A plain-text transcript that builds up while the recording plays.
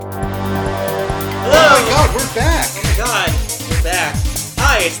god, we're back! Oh my god, we're back.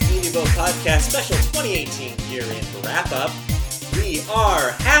 Hi, it's the Media Boat Podcast Special 2018 year-end wrap-up. We are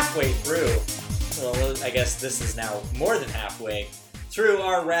halfway through. Well, I guess this is now more than halfway through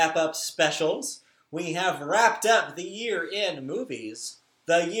our wrap-up specials. We have wrapped up the year in movies,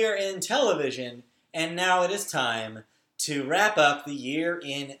 the year in television, and now it is time to wrap up the year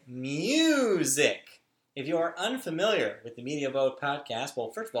in music. If you are unfamiliar with the Media Boat Podcast, well,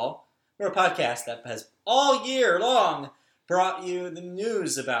 first of all, we're a podcast that has all year long brought you the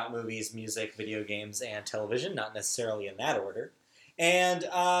news about movies, music, video games, and television, not necessarily in that order. And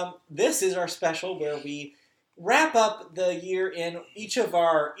this is our special where we wrap up the year in each of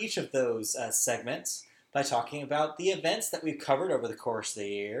those segments by talking about the events that we've covered over the course of the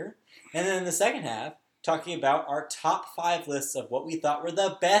year. And then in the second half, talking about our top 5 lists of what we thought were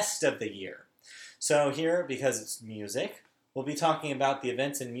the best of the year. So here, because it's music, we'll be talking about the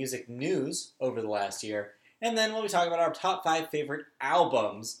events in music news over the last year, and then we'll be talking about our top 5 favorite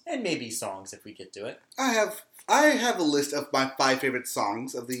albums, and maybe songs if we get to it. I have a list of my 5 favorite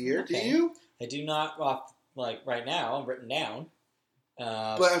songs of the year. Okay. Do you? I do not, right now, I'm written down.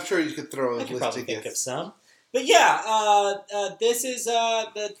 But I'm sure you could throw a I list could probably together. think of some. But yeah, this is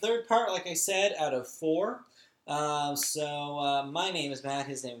the third part, like I said, out of 4. So my name is Matt,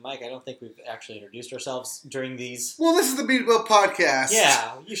 his name is Mike. I don't think we've actually introduced ourselves during these. Well, this is the Media Boat Podcast.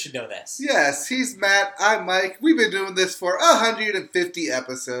 Yeah, you should know this. Yes, he's Matt, I'm Mike. We've been doing this for 150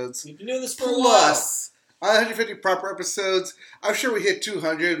 episodes. We've been doing this for a while. Plus 150 proper episodes. I'm sure we hit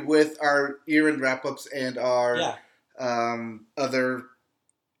 200 with our year-end wrap-ups and our other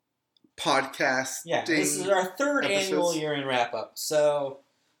podcast. Yeah, this is our third episodes. annual year-end wrap-up. So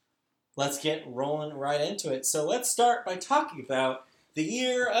let's get rolling right into it. So let's start by talking about the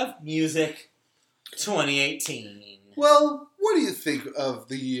year of music 2018. Well, what do you think of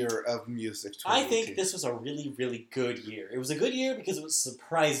the year of music 2018? I think this was a really, really good year. It was a good year because it was a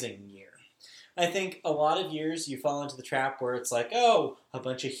surprising year. I think a lot of years you fall into the trap where it's like, oh, a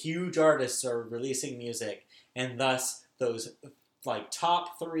bunch of huge artists are releasing music, and thus those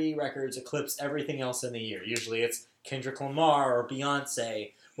top 3 records eclipse everything else in the year. Usually it's Kendrick Lamar or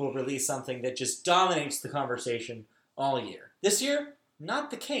Beyonce will release something that just dominates the conversation all year. This year, not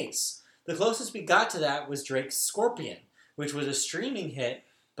the case. The closest we got to that was Drake's Scorpion, which was a streaming hit,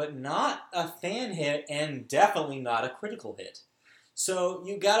 but not a fan hit and definitely not a critical hit. So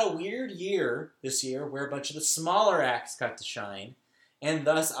you got a weird year this year where a bunch of the smaller acts got to shine, and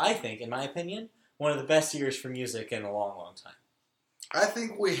thus, I think, in my opinion, one of the best years for music in a long, long time. I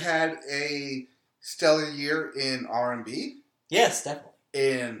think we had a stellar year in R&B. Yes, definitely.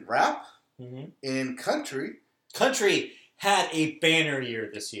 In rap. Mm-hmm. In country. Country had a banner year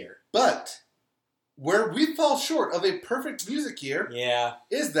this year. But where we fall short of a perfect music year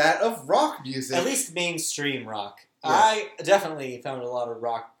is that of rock music. At least mainstream rock. Yes. I definitely found a lot of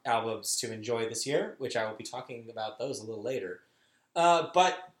rock albums to enjoy this year, which I will be talking about those a little later.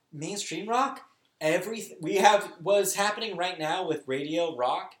 But mainstream rock, what's happening right now with radio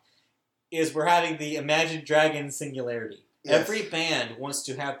rock is we're having the Imagine Dragons singularity. Yes. Every band wants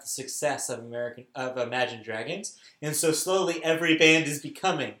to have the success of Imagine Dragons, and so slowly every band is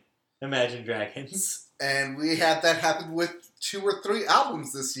becoming Imagine Dragons. And we had that happen with 2 or 3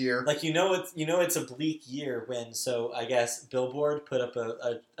 albums this year. It's a bleak year so I guess Billboard put up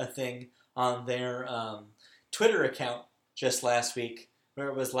a thing on their Twitter account just last week where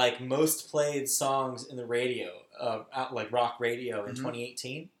it was most played songs in the radio, rock radio in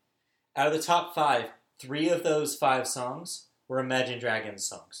 2018. Out of the top 5, 3 of those 5 songs were Imagine Dragons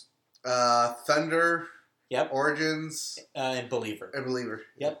songs. Thunder. Yep. Origins. And Believer.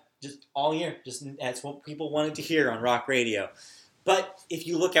 Yep. Just all year. That's what people wanted to hear on rock radio. But if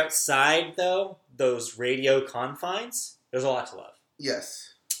you look outside, though, those radio confines, there's a lot to love.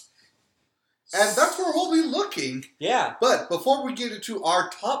 Yes. And that's where we'll be looking. Yeah. But before we get into our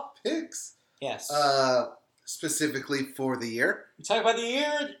top picks, yes, specifically for the year, we talk about the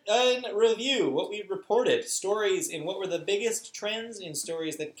year in review, what we reported, stories, and what were the biggest trends in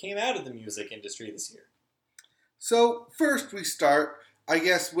stories that came out of the music industry this year. So first we start, I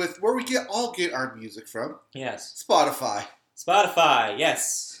guess, with where we all get our music from. Yes. Spotify. Spotify,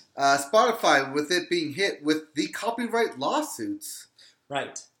 yes. Spotify, with it being hit with the copyright lawsuits.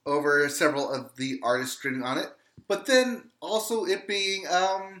 Right. Over several of the artists streaming on it. But then also it being,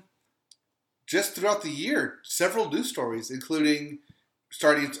 just throughout the year, several news stories, including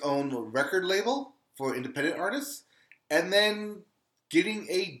starting its own record label for independent artists, and then getting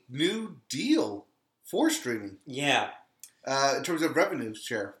a new deal for streaming. Yeah. In terms of revenue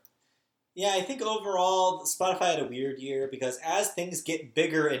share. Yeah, I think overall Spotify had a weird year because as things get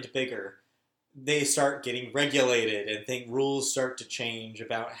bigger and bigger, they start getting regulated and rules start to change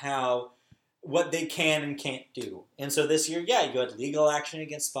about what they can and can't do. And so this year, you had legal action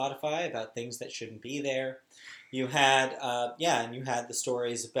against Spotify about things that shouldn't be there. You had, and you had the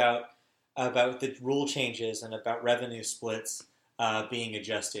stories about the rule changes and about revenue splits being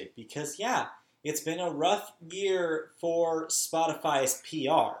adjusted. Because, it's been a rough year for Spotify's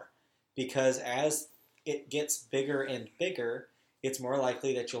PR. Because as it gets bigger and bigger, it's more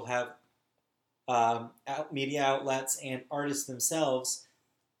likely that you'll have media outlets and artists themselves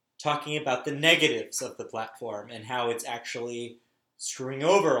talking about the negatives of the platform and how it's actually screwing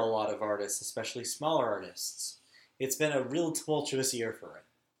over a lot of artists, especially smaller artists. It's been a real tumultuous year for it.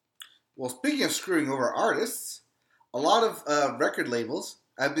 Well, speaking of screwing over artists, a lot of record labels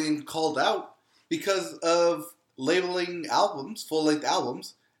have been called out because of labeling albums, full-length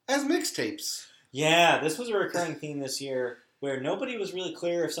albums, as mixtapes. Yeah, this was a recurring theme this year where nobody was really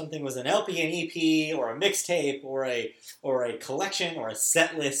clear if something was an LP, an EP, or a mixtape, or a collection, or a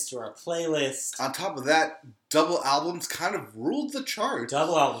set list, or a playlist. On top of that, double albums kind of ruled the chart.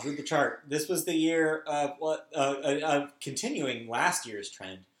 Double albums ruled the chart. This was the year of continuing last year's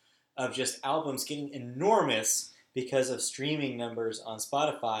trend of just albums getting enormous because of streaming numbers on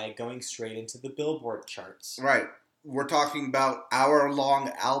Spotify going straight into the Billboard charts. Right. We're talking about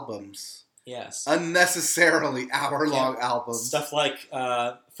hour-long albums. Yes. Unnecessarily hour-long albums. Stuff like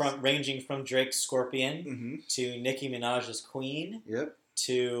ranging from Drake's Scorpion to Nicki Minaj's Queen. Yep.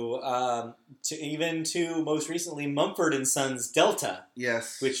 To most recently Mumford & Sons Delta.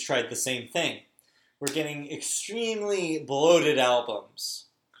 Yes. Which tried the same thing. We're getting extremely bloated albums.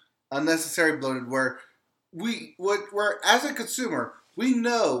 Unnecessary bloated where as a consumer, we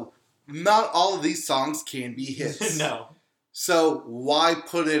know not all of these songs can be hits. No. So why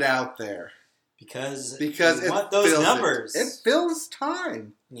put it out there? Because you want those numbers. It fills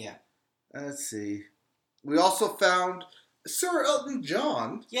time. Yeah. Let's see. We also found Sir Elton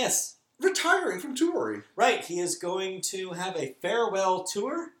John. Yes. Retiring from touring. Right. He is going to have a farewell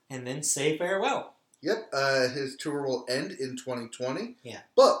tour and then say farewell. Yep. His tour will end in 2020. Yeah.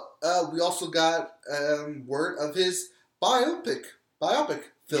 But we also got word of his biopic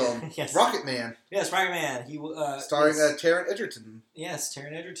film, yes. Rocket Man. Yes, Rocket Man. He starring Taron Egerton. Yes,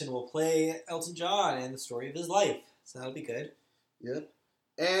 Taron Egerton will play Elton John and the story of his life. So that'll be good. Yep.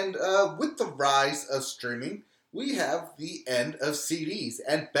 And with the rise of streaming, we have the end of CDs.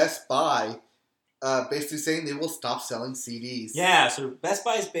 And Best Buy basically saying they will stop selling CDs. Yeah, so Best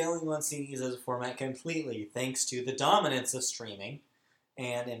Buy is bailing on CDs as a format completely, thanks to the dominance of streaming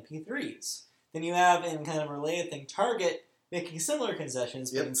and MP3s. Then you have, in kind of a related thing, Target making similar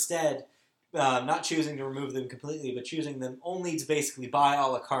concessions, but instead not choosing to remove them completely, but choosing them only to basically buy a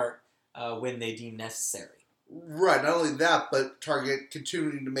la carte when they deem necessary. Right, not only that, but Target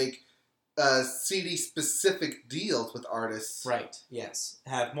continuing to make CD-specific deals with artists. Right, yes.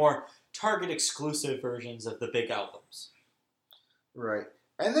 Have more Target-exclusive versions of the big albums. Right.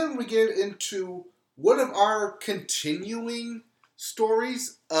 And then we get into one of our continuing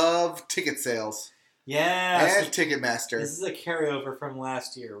stories of ticket sales. Yeah. And Ticketmaster. This is a carryover from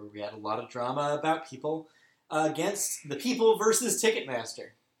last year where we had a lot of drama about people against the people versus Ticketmaster.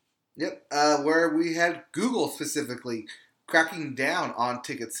 Yep. Where we had Google specifically cracking down on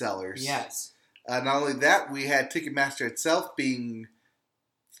ticket sellers. Yes. Not only that, we had Ticketmaster itself being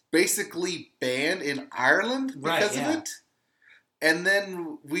basically banned in Ireland because of it. And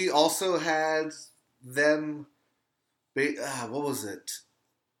then we also had them... what was it?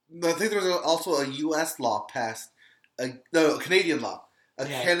 I think there was also a U.S. law passed. A Canadian law.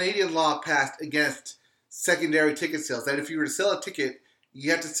 Canadian law passed against secondary ticket sales. That if you were to sell a ticket,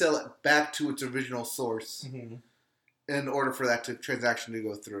 you have to sell it back to its original source in order for that transaction to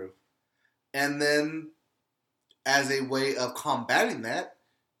go through. And then, as a way of combating that,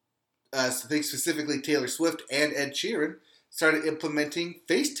 I think specifically Taylor Swift and Ed Sheeran started implementing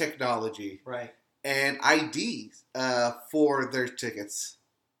face technology. Right. And IDs for their tickets.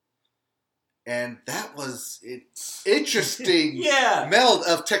 And that was an interesting meld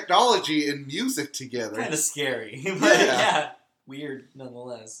of technology and music together. Kind of scary. But weird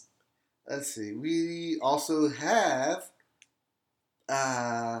nonetheless. Let's see. We also have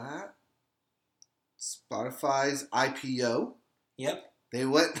Spotify's IPO. Yep. They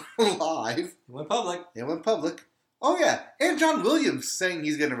went live. They went public. Oh, yeah. And John Williams saying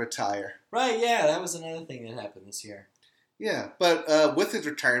he's going to retire. Right, yeah. That was another thing that happened this year. Yeah, but with his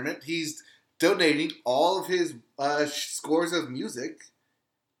retirement, he's donating all of his scores of music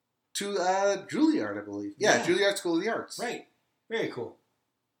to Juilliard, I believe. Yeah, Juilliard School of the Arts. Right. Very cool.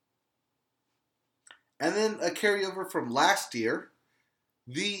 And then a carryover from last year,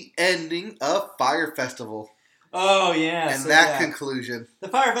 the ending of Fire Festival. Oh, yeah. And that conclusion. The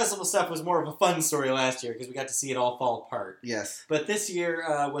Fire Festival stuff was more of a fun story last year because we got to see it all fall apart. Yes. But this year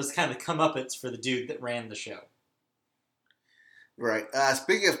was kind of comeuppance for the dude that ran the show. Right.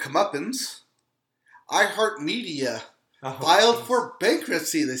 Speaking of comeuppance, iHeartMedia filed for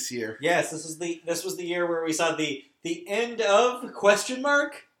bankruptcy this year. Yes, this was the year where we saw the end of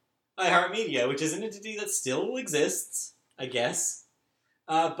iHeartMedia, which is an entity that still exists, I guess.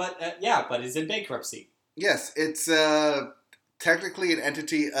 But it's in bankruptcy. Yes, it's technically an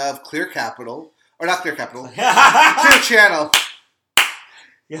entity of Clear Capital. Or not Clear Capital. Clear Channel.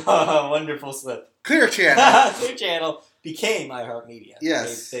 Oh, wonderful slip. Clear Channel. Clear Channel became iHeartMedia.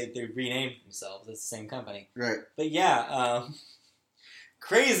 Yes. They renamed themselves. It's the same company. Right. But yeah,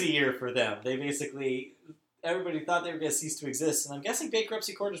 crazy year for them. They basically, everybody thought they were going to cease to exist. And I'm guessing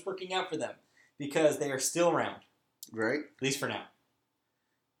bankruptcy court is working out for them because they are still around. Right. At least for now.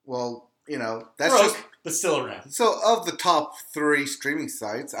 Well, that's broke, just... but still around. So, of the top 3 streaming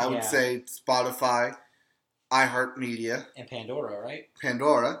sites, I would say Spotify, iHeartMedia, and Pandora, right?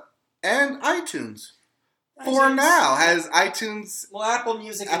 Pandora, and iTunes. For now, has iTunes... Well, Apple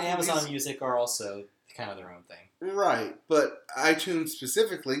Music and Amazon Music are also kind of their own thing. Right, but iTunes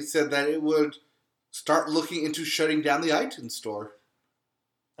specifically said that it would start looking into shutting down the iTunes store.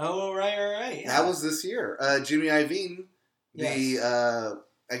 Oh, right. Yeah. That was this year. Jimmy Iovine,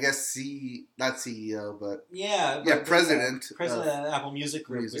 I guess not CEO, but president of Apple Music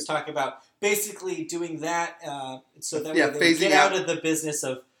Group was talking about basically doing that so that they would get out of the business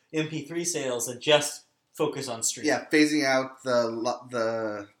of MP3 sales and just focus on streaming. Yeah, phasing out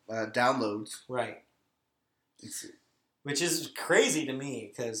the downloads. Right. Which is crazy to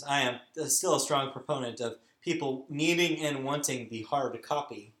me because I am still a strong proponent of people needing and wanting the hard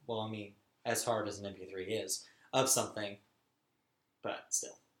copy. Well, I mean, as hard as an MP3 is of something, but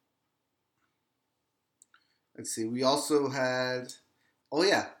still. Let's see. We also had,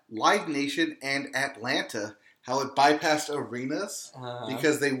 Live Nation and Atlanta. How it bypassed arenas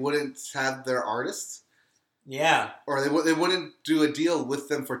because they wouldn't have their artists. Yeah. Or they wouldn't do a deal with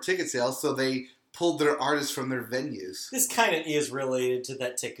them for ticket sales, so they pulled their artists from their venues. This kind of is related to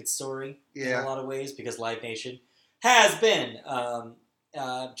that ticket story in a lot of ways because Live Nation has been,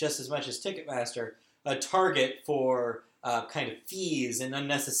 just as much as Ticketmaster, a target for kind of fees and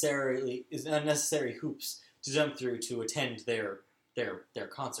unnecessary hoops to jump through to attend their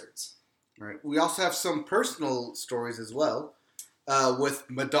concerts. Right. We also have some personal stories as well, with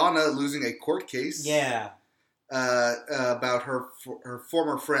Madonna losing a court case. Yeah. About her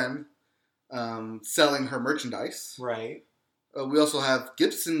former friend selling her merchandise. Right. We also have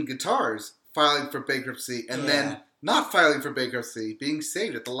Gibson Guitars filing for bankruptcy and then not filing for bankruptcy, being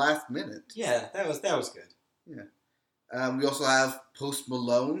saved at the last minute. Yeah, that was good. Yeah. We also have Post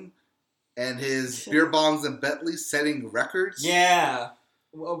Malone and his Beer Bongs and Bentleys setting records. Yeah.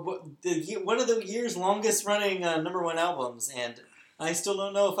 One of the year's longest running number 1 albums, and I still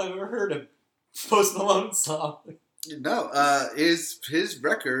don't know if I've ever heard a Post Malone song. No, his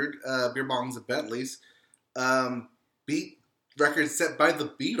record, Beer Bongs and Bentleys, beat records set by the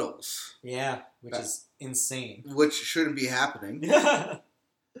Beatles. Yeah, which is insane. Which shouldn't be happening. We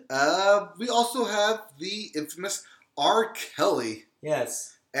also have the infamous R. Kelly.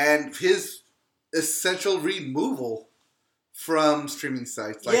 Yes. And his essential removal from streaming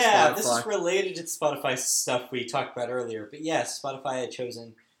sites like Spotify. This is related to the Spotify stuff we talked about earlier. But yes, Spotify had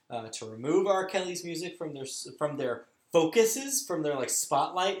chosen to remove R. Kelly's music from their focuses, from their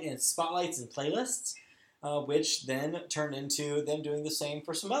spotlights and playlists, which then turned into them doing the same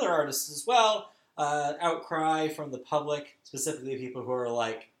for some other artists as well. Outcry from the public, specifically people who are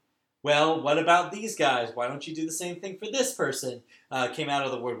like, well, what about these guys? Why don't you do the same thing for this person? Came out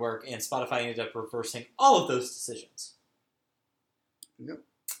of the woodwork, and Spotify ended up reversing all of those decisions. Yep.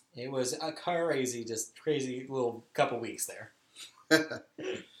 It was a crazy little couple weeks there.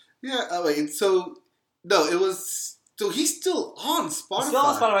 Yeah, it was... So he's still on Spotify. Still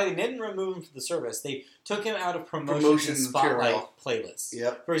on Spotify. They didn't remove him from the service. They took him out of promotion spotlight playlists.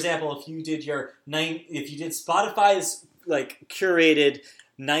 Yep. For example, if you did Spotify's curated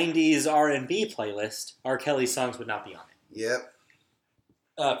 90s R&B playlist, R. Kelly's songs would not be on it.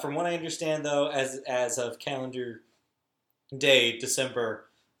 Yep. From what I understand, though, as of calendar day December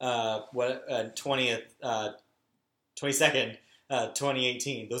 20th, 22nd,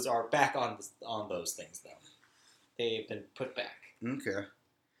 2018, those are back on those things, though. They've been put back. Okay.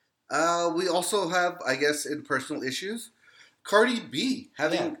 We also have, I guess, in personal issues, Cardi B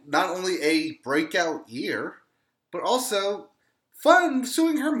having not only a breakout year, but also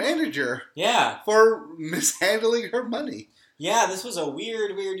suing her manager. Yeah. For mishandling her money. Yeah, this was a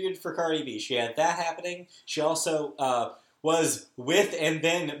weird year for Cardi B. She had that happening. She also was with and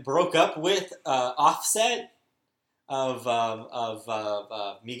then broke up with Offset of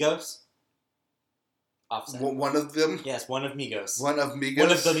Migos. Offset. One of them? Yes, one of Migos. One of Migos?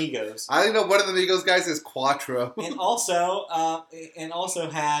 One of the Migos. I know one of the Migos guys is Quattro. and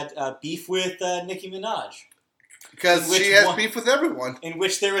also had beef with Nicki Minaj. Because she has beef with everyone. In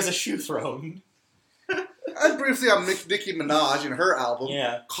which there was a shoe thrown. And briefly on Nicki Minaj and her album,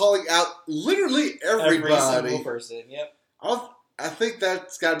 calling out literally everybody. Every single person, yep. I think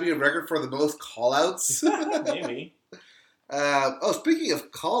that's got to be a record for the most call-outs. Maybe. Speaking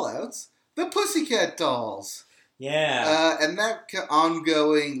of call-outs, the Pussycat Dolls. Yeah. And that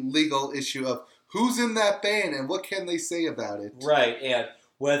ongoing legal issue of who's in that band and what can they say about it. Right, and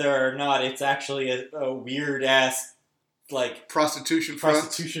whether or not it's actually a weird-ass, like...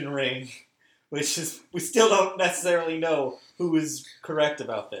 Prostitution ring. Which is, we still don't necessarily know who is correct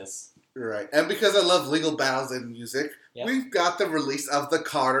about this. Right. And because I love legal battles in music, we've got the release of the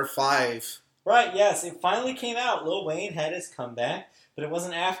Carter 5. Right, yes. It finally came out. Lil Wayne had his comeback, but it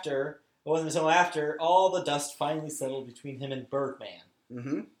wasn't until after all the dust finally settled between him and Birdman.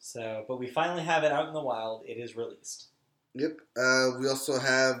 Mm-hmm. So, but we finally have it out in the wild. It is released. Yep. We also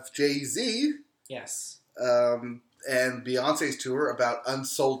have Jay-Z. Yes. And Beyonce's tour about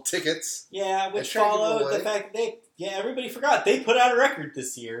unsold tickets. Yeah, which followed the fact that everybody forgot. They put out a record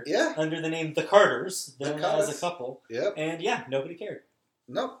this year. Yeah. Under the name The Carters. They're known as a couple. Yep. And nobody cared.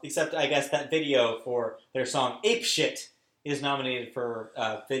 Nope. Except, I guess, that video for their song Ape Shit is nominated for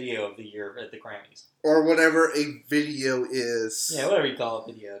Video of the Year at the Grammys. Or whatever a video is. Yeah, whatever you call a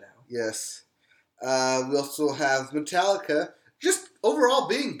video now. Yes. We also have Metallica just overall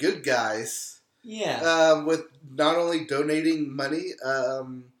being good guys. Yeah. With not only donating money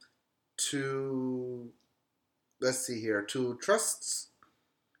to, let's see here, to trusts,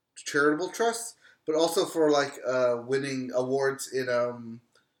 charitable trusts, but also for winning awards in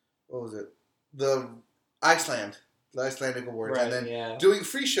what was it? The Icelandic Awards, right, and then doing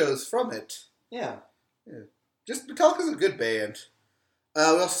free shows from it. Yeah. Just Metallica's a good band. We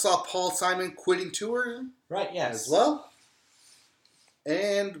also saw Paul Simon quitting tour. Right. Yes. As well.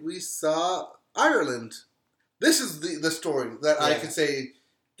 And we saw Ireland. This is the story that I can say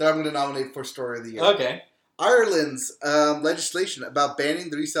that I'm going to nominate for Story of the Year. Okay. Ireland's legislation about banning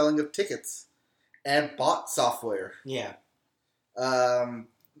the reselling of tickets and bot software. Yeah.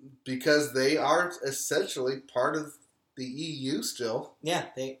 Because they are essentially part of the EU still. Yeah,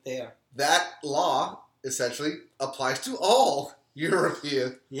 they are. That law essentially applies to all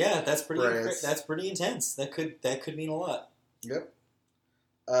European. Yeah, that's pretty. brands. That's pretty intense. That could mean a lot. Yep.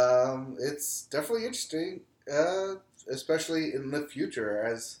 It's definitely interesting, especially in the future,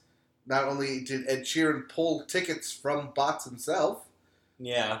 as not only did Ed Sheeran pull tickets from bots himself,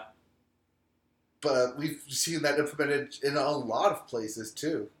 but we've seen that implemented in a lot of places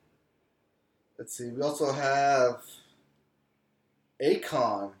too. Let's see, we also have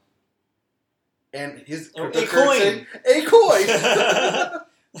Akon and his cryptocurrency. Acoin!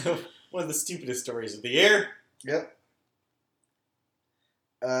 One of the stupidest stories of the year. Yep.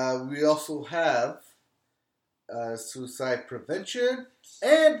 We also have suicide prevention.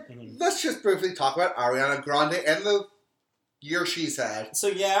 And let's just briefly talk about Ariana Grande and the year she's had.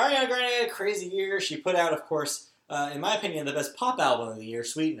 So Ariana Grande had a crazy year. She put out, of course, in my opinion, the best pop album of the year,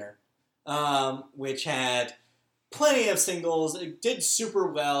 Sweetener, which had plenty of singles. It did super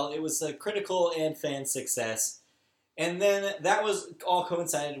well. It was a critical and fan success. And then that was all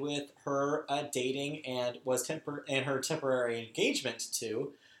coincided with her dating and her temporary engagement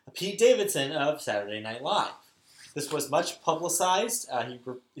to Pete Davidson of Saturday Night Live. This was much publicized.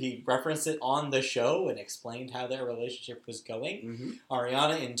 He referenced it on the show and explained how their relationship was going. Mm-hmm.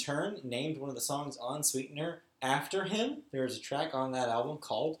 Ariana, in turn, named one of the songs on Sweetener after him. There was a track on that album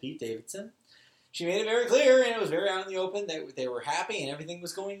called Pete Davidson. She made it very clear, and it was very out in the open, that they were happy and everything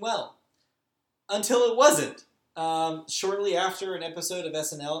was going well. Until it wasn't. Shortly after an episode of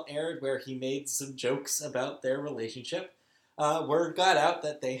SNL aired where he made some jokes about their relationship, word got out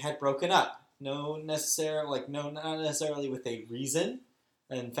that they had broken up. Not necessarily with a reason.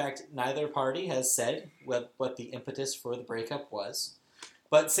 In fact, neither party has said what the impetus for the breakup was.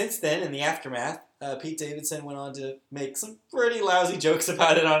 But since then, in the aftermath, Pete Davidson went on to make some pretty lousy jokes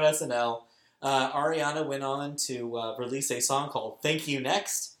about it on SNL. Ariana went on to release a song called Thank You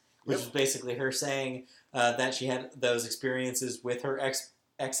Next, which is basically her saying that she had those experiences with her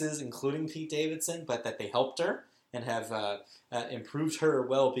exes, including Pete Davidson, but that they helped her and have improved her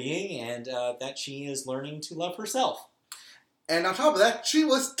well-being, and that she is learning to love herself. And on top of that, she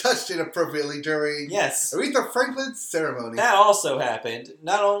was touched inappropriately during Yes. Aretha Franklin's ceremony. That also happened.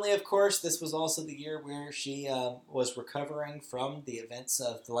 Not only, of course, this was also the year where she was recovering from the events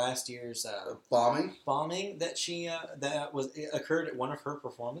of the last year's bombing that occurred at one of her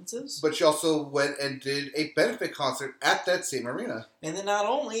performances. But she also went and did a benefit concert at that same arena. And then not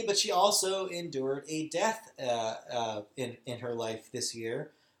only, but she also endured a death in her life this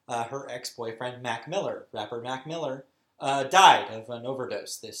year. Her ex-boyfriend, rapper Mac Miller, died of an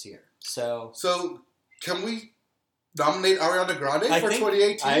overdose this year. So can we nominate Ariana Grande for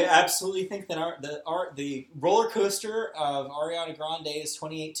 2018? I absolutely think that the roller coaster of Ariana Grande's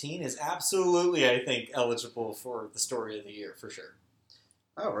 2018 is absolutely, I think, eligible for the story of the year for sure.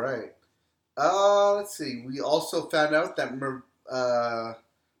 All right. Let's see. We also found out that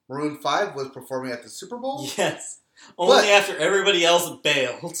Maroon 5 was performing at the Super Bowl. Yes. Only after everybody else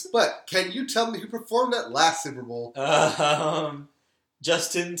bailed. But can you tell me who performed at last Super Bowl?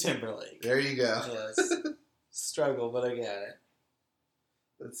 Justin Timberlake. There you go. Yes. Struggle, but I get it.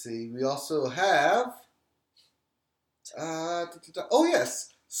 Let's see. We also have... oh, yes.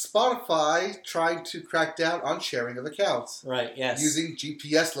 Spotify trying to crack down on sharing of accounts. Right, yes. Using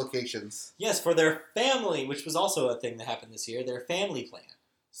GPS locations. Yes, for their family, which was also a thing that happened this year, their family plan.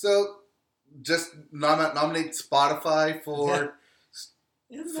 So... just nominate Spotify for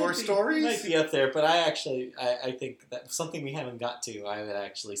stories? It might be up there, but I think that something we haven't got to, I would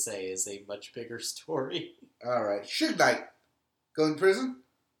actually say, is a much bigger story. All right. Suge Knight. Going to prison?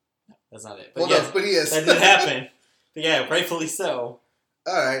 No, that's not it. But well, yes, no, but he is. That did happen. But yeah, rightfully so.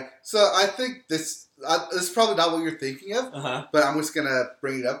 All right. So I think this is probably not what you're thinking of, but I'm just going to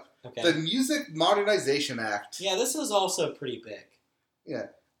bring it up. Okay. The Music Modernization Act. Yeah, this is also pretty big. Yeah.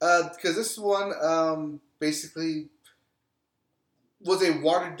 Because this one basically was a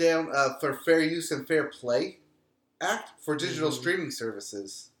watered down for fair use and fair play act for digital streaming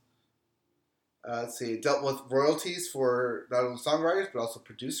services. Let's see, it dealt with royalties for not only songwriters but also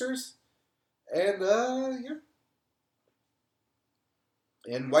producers, and yeah,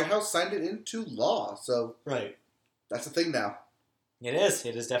 and White House signed it into law. So right, that's a thing now. It is.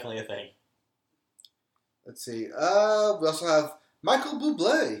 It is definitely a thing. Let's see. We also have Michael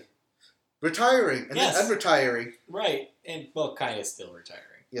Bublé retiring and then unretiring. Right. And, well, kind of still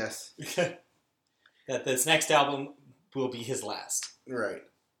retiring. Yes. That this next album will be his last. Right.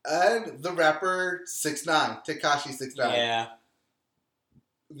 And the rapper 6ix9ine, Tekashi 6ix9ine. Yeah.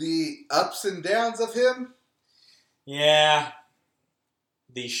 The ups and downs of him. Yeah.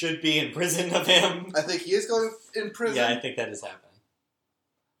 The should be in prison of him. I think he is going in prison. Yeah, I think that is happening.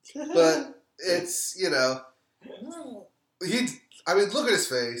 But it's, look at his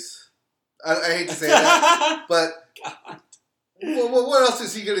face. I hate to say that, but what else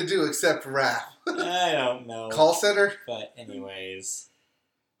is he going to do except rap? I don't know. Call center? But anyways.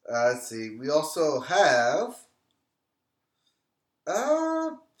 Let's see. We also have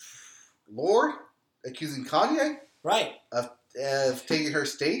Lorde accusing Kanye of taking her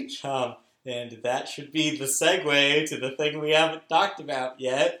stage. And that should be the segue to the thing we haven't talked about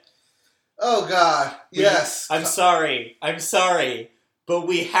yet. Oh, God. Yes. I'm sorry, but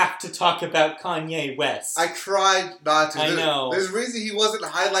we have to talk about Kanye West. I tried not to. I know. There's a reason he wasn't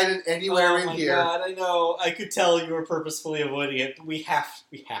highlighted anywhere in here. Oh, my God, I know. I could tell you were purposefully avoiding it, but we have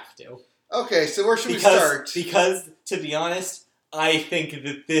to. Okay, so where should we start? Because, to be honest, I think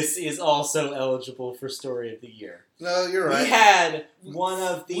that this is also eligible for Story of the Year. No, you're right. We had one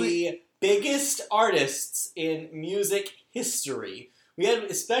of the biggest artists in music history. We had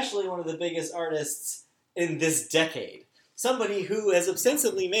especially one of the biggest artists in this decade. Somebody who has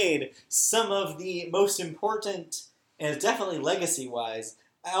ostensibly made some of the most important, and definitely legacy-wise,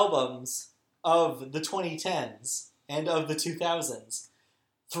 albums of the 2010s and of the 2000s.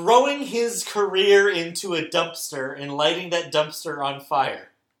 Throwing his career into a dumpster and lighting that dumpster on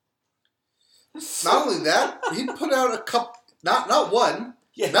fire. Not only that, he put out a couple, not one,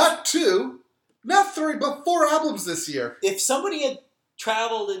 yes. Not two, not three, but 4 albums this year. If somebody had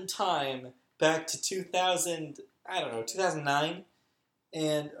traveled in time back to 2009,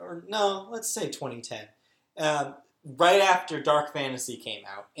 let's say 2010, right after Dark Fantasy came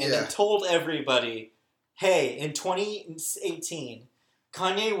out, and then told everybody, hey, in 2018,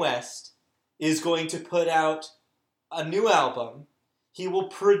 Kanye West is going to put out a new album. He will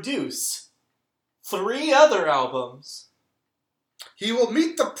produce 3 other albums. He will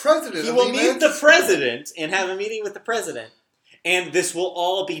meet the president. He will meet the president and have a meeting with the president. And this will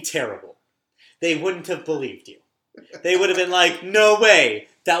all be terrible. They wouldn't have believed you. They would have been like, no way.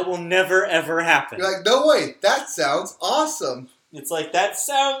 That will never, ever happen. You're like, no way. That sounds awesome. It's like, that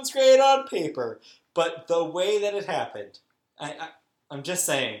sounds great on paper. But the way that it happened, I'm just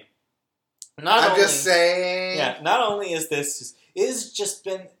saying. saying. Not only is this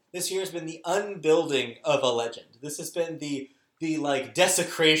this year has been the unbuilding of a legend. This has been the like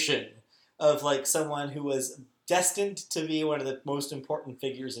desecration of like someone who was destined to be one of the most important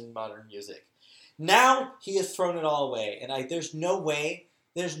figures in modern music. Now he has thrown it all away, and there's no way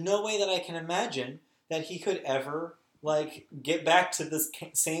that I can imagine that he could ever like get back to this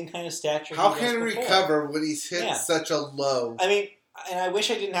same kind of stature. How can he recover when he's hit such a low? I mean, and I wish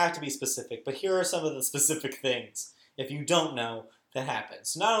I didn't have to be specific, but here are some of the specific things, if you don't know, that happened.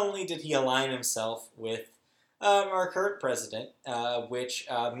 So not only did he align himself with our current president, which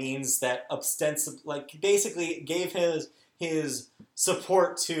means that basically gave his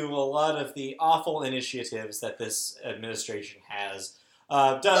support to a lot of the awful initiatives that this administration has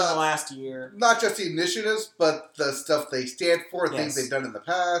done in the last year. Not just the initiatives, but the stuff they stand for, things they've done in the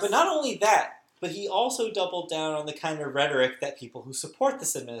past. But not only that, but he also doubled down on the kind of rhetoric that people who support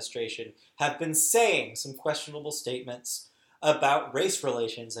this administration have been saying, some questionable statements about race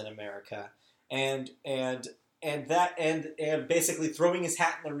relations in America, and basically throwing his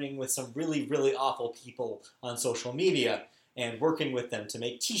hat in the ring with some really, really awful people on social media and working with them to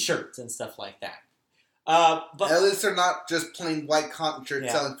make T-shirts and stuff like that. But at least they're not just plain white cotton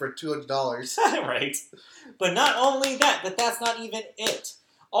shirts selling for $200. Right. But not only that, but that's not even it.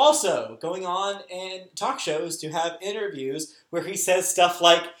 Also, going on in talk shows to have interviews where he says stuff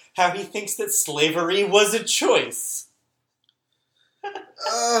like how he thinks that slavery was a choice.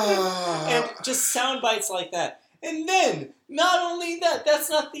 And just sound bites like that. And then, not only that, that's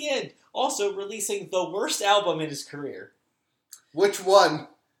not the end. Also releasing the worst album in his career. Which one?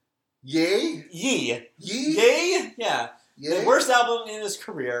 Yay? Yee? Yeah. Yay? The worst album in his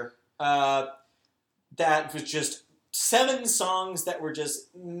career. That was just 7 songs that were just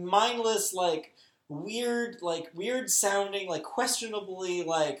mindless, weird sounding, questionably,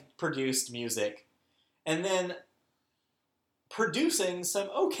 produced music. And then producing some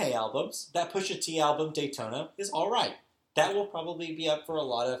okay albums. That Pusha T album, Daytona, is alright. That will probably be up for a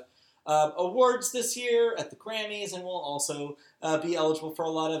lot of awards this year at the Grammys, and will also be eligible for a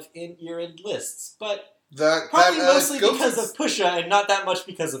lot of year-end lists. But probably mostly because of Pusha and not that much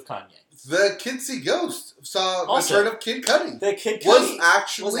because of Kanye. The Kids See Ghosts saw Return of Kid Cudi. The Kid Cudi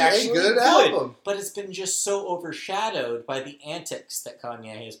was actually a good album. But it's been just so overshadowed by the antics that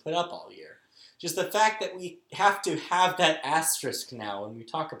Kanye has put up all year. Just the fact that we have to have that asterisk now when we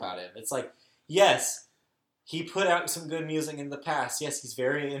talk about him. It's like, yes, he put out some good music in the past. Yes, he's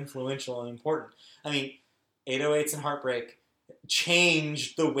very influential and important. I mean, 808s and Heartbreak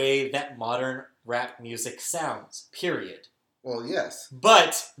changed the way that modern rap music sounds, period. Well, yes.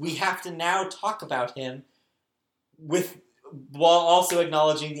 But we have to now talk about him while also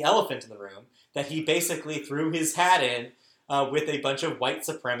acknowledging the elephant in the room, that he basically threw his hat in with a bunch of white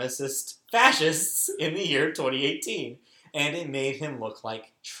supremacist fascists in the year 2018. And it made him look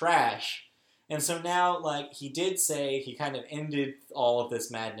like trash. And so now, he did say, he kind of ended all of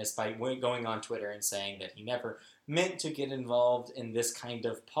this madness by going on Twitter and saying that he never meant to get involved in this kind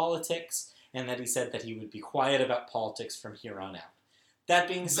of politics, and that he said that he would be quiet about politics from here on out. That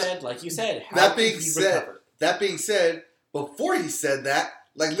being said, like you said, how can he recover? That being said, before he said that,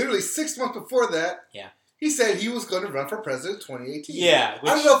 literally 6 months before that, he said he was going to run for president in 2018. Yeah. I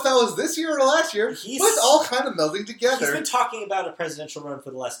don't know if that was this year or last year, but it's all kind of melding together. He's been talking about a presidential run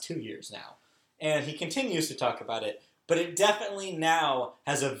for the last 2 years now. And he continues to talk about it. But it definitely now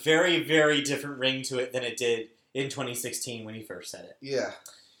has a very, very different ring to it than it did in 2016 when he first said it. Yeah.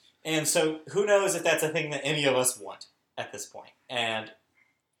 And so who knows if that's a thing that any of us want at this point. And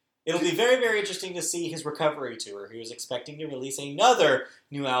it'll be very, very interesting to see his recovery tour. He was expecting to release another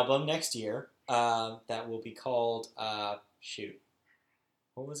new album next year that will be called, what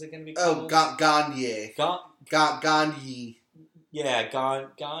was it going to be called? Gandhi. Gandhi. Yeah,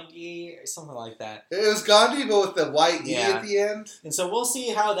 Gandhi, or something like that. It was Gandhi, but with the white E at the end. And so we'll see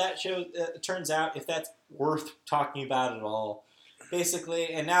how that show turns out, if that's worth talking about at all. Basically,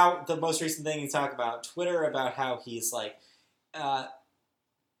 and now the most recent thing he's talking about, Twitter, about how he's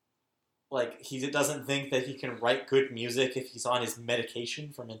he doesn't think that he can write good music if he's on his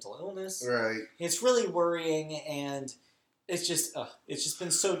medication for mental illness. Right. It's really worrying, and it's just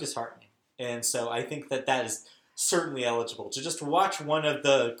been so disheartening. And so I think that is certainly eligible to just watch one of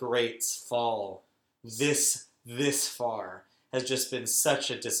the greats fall this far has just been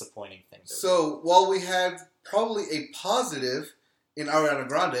such a disappointing thing. So while we had probably a positive in Ariana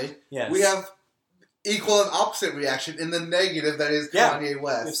Grande, we have equal and opposite reaction in the negative that is Kanye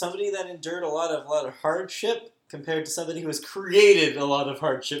West. We have somebody that endured a lot of hardship compared to somebody who has created a lot of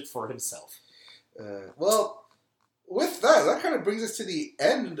hardship for himself. Well, with that kind of brings us to the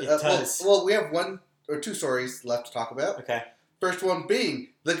end. It does. Well, we have one or two stories left to talk about. Okay. First one being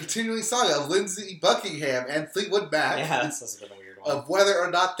the continuing saga of Lindsey Buckingham and Fleetwood Mac. Yeah, this has been a weird one. Of whether or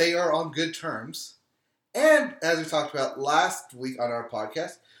not they are on good terms. And, as we talked about last week on our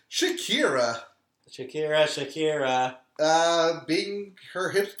podcast, Shakira. Being her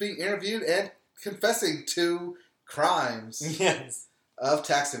hips being interviewed and confessing to crimes Yes. of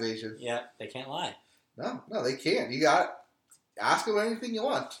tax evasion. Yeah, they can't lie. No, they can't. You got ask them anything you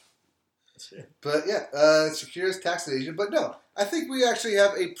want. Sure. But yeah, Shakira's tax evasion. But no, I think we actually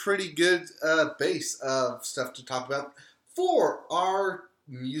have a pretty good base of stuff to talk about for our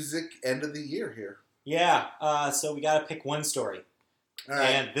music end of the year here. Yeah, so we got to pick one story. All right.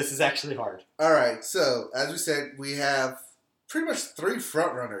 And this is actually hard. All right. So, as we said, we have pretty much three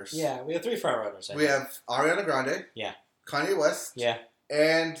frontrunners. Yeah, we have three frontrunners. We have Ariana Grande. Yeah. Kanye West. Yeah.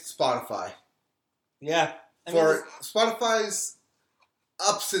 And Spotify. Yeah. For Spotify's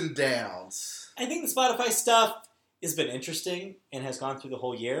ups and downs. I think the Spotify stuff has been interesting and has gone through the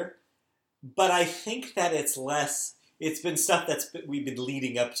whole year. But I think that it's been stuff we've been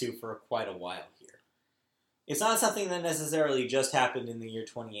leading up to for quite a while here. It's not something that necessarily just happened in the year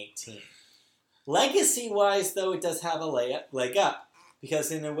 2018. Legacy-wise, though, it does have a leg up.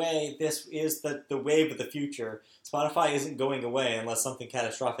 Because in a way, this is the wave of the future. Spotify isn't going away unless something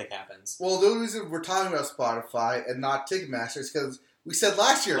catastrophic happens. Well, the only reason we're talking about Spotify and not Ticketmaster is because we said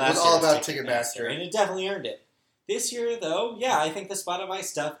last year it was all about Ticketmaster. And it definitely earned it. This year, though, yeah, I think the Spotify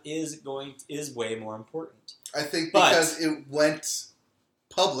stuff is way more important. I think because it went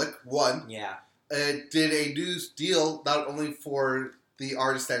public, one. Yeah. It did a new deal not only for the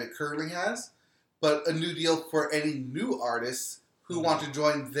artist that it currently has, but a new deal for any new artists who want to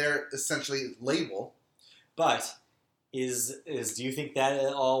join their essentially label. But do you think that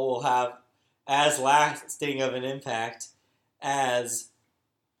it all will have as lasting of an impact as,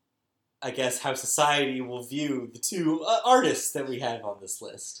 I guess, how society will view the two artists that we have on this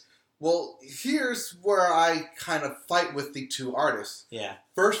list? Well, here's where I kind of fight with the two artists. Yeah.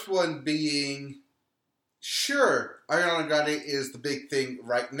 First one being, sure, Ariana Grande is the big thing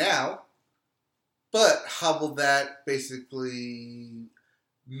right now, but how will that basically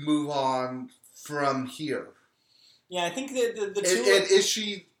move on from here? Yeah, I think the two... And is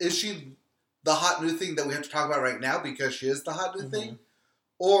she the hot new thing that we have to talk about right now because she is the hot new thing?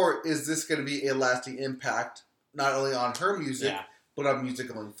 Or is this going to be a lasting impact, not only on her music, but on music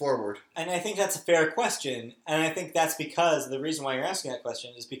going forward? And I think that's a fair question. And I think that's because the reason why you're asking that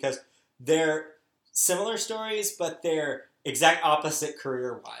question is because they're similar stories, but they're exact opposite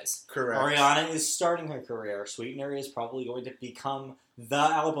career-wise. Correct. Ariana is starting her career. Sweetener is probably going to become the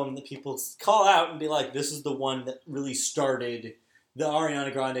album that people call out and be like, this is the one that really started the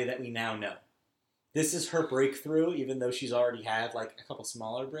Ariana Grande that we now know. This is her breakthrough, even though she's already had like a couple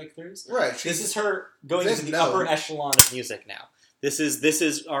smaller breakthroughs. Right. This is her going into the upper echelon of music now. This is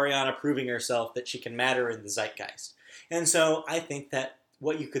Ariana proving herself that she can matter in the zeitgeist. And so I think that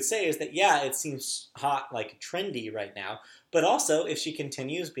what you could say is that, yeah, it seems hot, like trendy right now, but also if she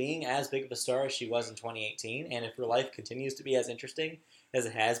continues being as big of a star as she was in 2018, and if her life continues to be as interesting as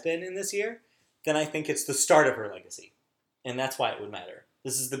it has been in this year, then I think it's the start of her legacy. And that's why it would matter.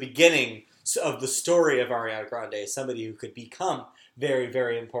 This is the beginning of the story of Ariana Grande, somebody who could become very,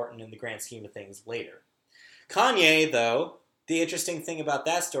 very important in the grand scheme of things later. Kanye, though, the interesting thing about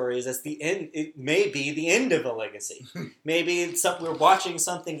that story is that's the end. It may be the end of a legacy. Maybe we're watching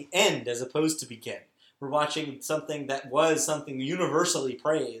something end as opposed to begin. We're watching something that was something universally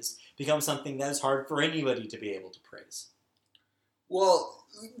praised become something that is hard for anybody to be able to praise. Well,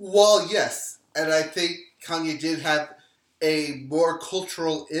 yes. And I think Kanye did have a more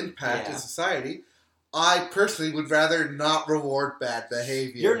cultural impact in society. I personally would rather not reward bad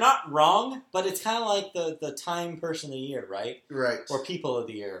behavior. You're not wrong, but it's kind of like the Time Person of the Year, right? Right. Or People of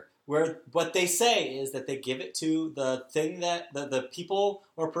the Year, where what they say is that they give it to the thing that the people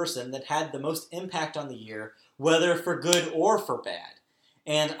or person that had the most impact on the year, whether for good or for bad.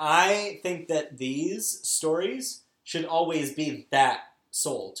 And I think that these stories should always be that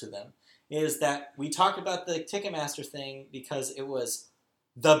soul to them. Is that we talked about the Ticketmaster thing because it was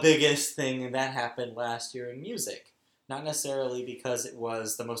the biggest thing that happened last year in music. Not necessarily because it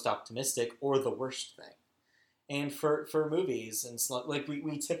was the most optimistic or the worst thing. And for movies, and like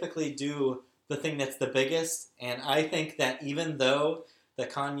we typically do the thing that's the biggest, and I think that even though the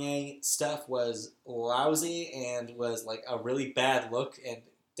Kanye stuff was lousy and was like a really bad look, and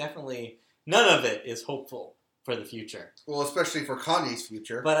definitely none of it is hopeful for the future. Well, especially for Kanye's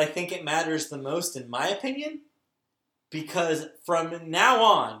future. But I think it matters the most, in my opinion, because from now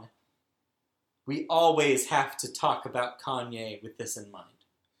on, we always have to talk about Kanye with this in mind.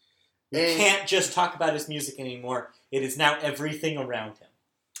 We And- can't just talk about his music anymore. It is now everything around him.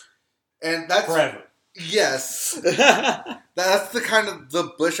 And that's Forever. yes. That's the kind of the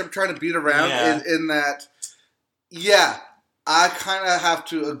bush I'm trying to beat around Yeah. in that. Yeah, I kind of have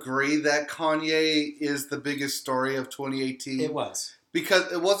to agree that Kanye is the biggest story of 2018 It was.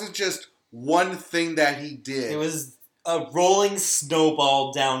 because it wasn't just one thing that he did. It was a rolling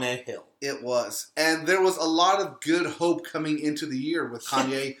snowball down a hill. It was, and there was a lot of good hope coming into the year with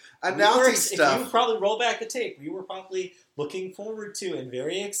Kanye announcing If you stuff. probably roll back the tape, we were probably looking forward to and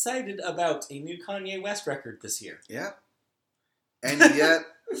very excited about a new Kanye West record this year. Yeah, and yet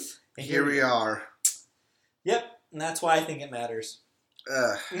And here we are. Yep, and that's why I think it matters.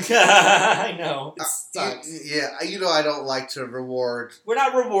 Uh, I know. It sucks. yeah, you know I don't like to reward. We're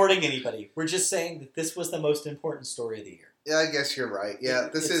not rewarding anybody. We're just saying that this was the most important story of the year. Yeah, I guess you're right. Yeah,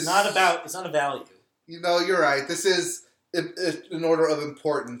 It's not a value. You know, you're right. This is in order of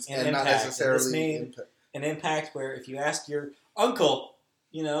importance And and not impact. necessarily This made- impact. An impact where if you ask your uncle,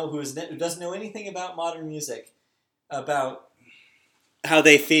 who doesn't know anything about modern music, about how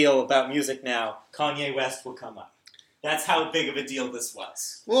they feel about music now, Kanye West will come up. That's how big of a deal this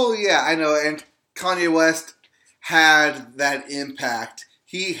was. Well, yeah, I know. And Kanye West had that impact.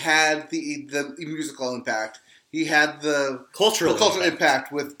 He had the musical impact. He had the Cultural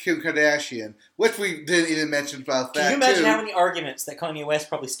impact with Kim Kardashian, which we didn't even mention about that. Can you imagine too. how many arguments that Kanye West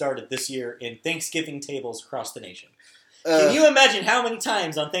probably started this year in Thanksgiving tables across the nation? Uh, Can you imagine how many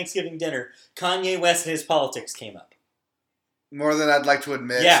times on Thanksgiving dinner Kanye West and his politics came up? More than I'd like to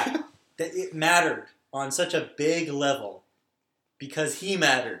admit. Yeah, that it mattered on such a big level because he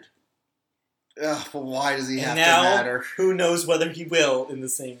mattered. Ugh, but why does he And have now, to matter? who knows whether he will in the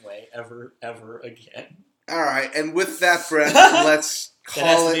same way ever again. All right, and with that, Brett, let's That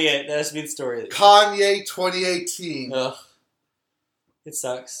has call to be it it. That has to be the story. Of the Kanye 2018. Ugh. It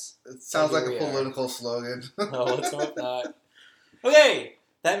sucks. It sounds Here like a we are. political slogan. No, let's hope not. Okay,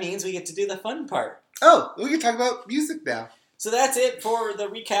 that means we get to do the fun part. Oh, we can talk about music now. So that's it for the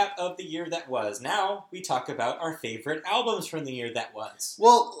recap of the year that was. Now we talk about our favorite albums from the year that was.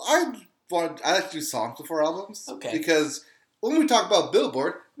 Well, I like to do songs before albums. Okay. Because when we talk about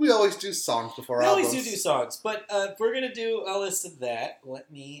Billboard, we always do songs before We albums. always do songs, but if we're gonna do a list of that,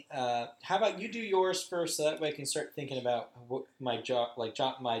 let me. How about you do yours first, so that way I can start thinking about what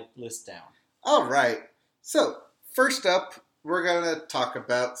jot my list down. All right. So first up, we're gonna talk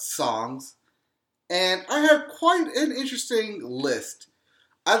about songs, and I have quite an interesting list.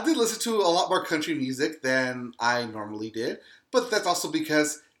 I did listen to a lot more country music than I normally did, but that's also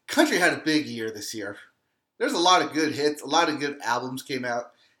because country had a big year this year. There's a lot of good hits, a lot of good albums came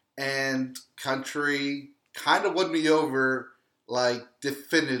out, and country kind of won me over, like,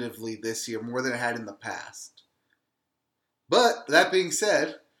 definitively this year, more than it had in the past. But, that being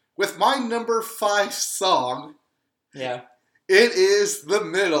said, with my number 5 song, Yeah. it is The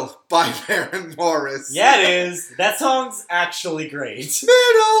Middle by Maren Morris. Yeah, it is. That song's actually great.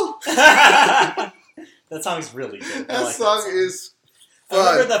 Middle! That song's really good. I That like song that is I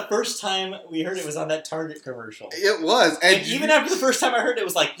remember fun. the first time we heard it was on that Target commercial. It was. And even after the first time I heard it, it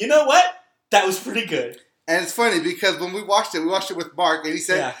was like, you know what? That was pretty good. And it's funny because when we watched it with Mark, and he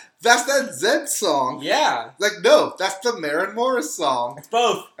said, Yeah. that's that Zed song. Yeah. Like, no, that's the Maren Morris song. It's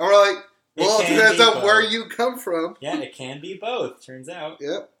both. And we're like, It well, it can depends be on both. where you come from. Yeah, it can be both, turns out.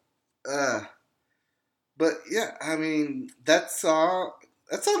 Yep. But yeah, I mean, that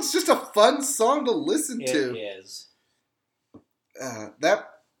song's just a fun song to listen It to. is.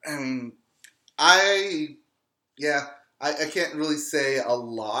 I can't really say a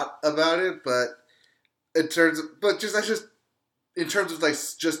lot about it, but in terms of like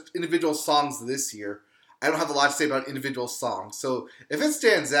just individual songs this year, I don't have a lot to say about individual songs. So if it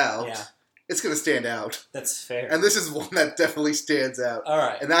stands out, Yeah. it's going to stand out. That's fair. And this is one that definitely stands out. All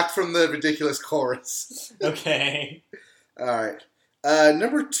right. And that's from the ridiculous chorus. Okay. All right.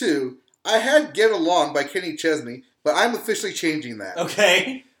 Number 2, I had Get Along by Kenny Chesney, but I'm officially changing that.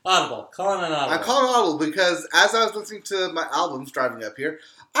 Okay. Audible. Calling an audible. I'm calling it audible because as I was listening to my albums driving up here,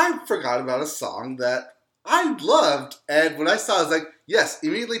 I forgot about a song that I loved. And when I saw it, I was like, yes,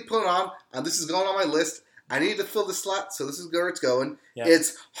 immediately put it on. This is going on my list. I need to fill the slot, so this is where it's going. Yeah.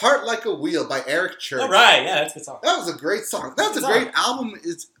 It's Heart Like a Wheel by Eric Church. All right. Yeah, that's a good song. That was a great song. That was a Good great album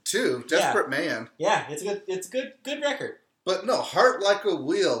too. Desperate Man. Yeah, it's a good record. But no, Heart Like a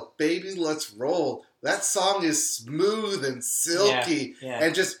Wheel, Baby Let's Roll. That song is smooth and silky Yeah.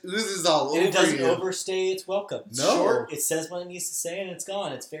 and just oozes all And over it doesn't you. overstay its welcome. It's No. short. It says what it needs to say and it's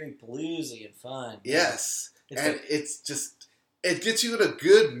gone. It's very bluesy and fun. Yes. It's and good. it's just, it gets you in a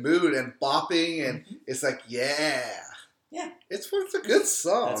good mood and bopping, and it's like, yeah. It's a good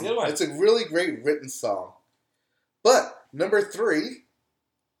song. That's a good one. It's a really great written song. But number 3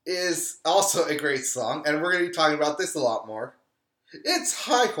 is also a great song, and we're going to be talking about this a lot more. It's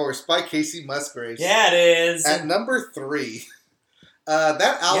High Horse by Casey Musgraves. Yeah, it is. At number 3. That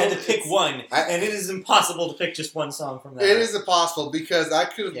album. You had to pick one, and it is impossible to pick just one song from that. It is impossible because I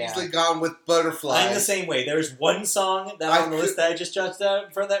could have easily gone with Butterfly. I'm the same way. There's one song that on the list that I just judged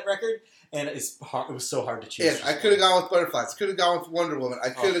out for that record, and it was so hard to choose. Yes, I could have gone with Butterflies. Could have gone with Wonder Woman. I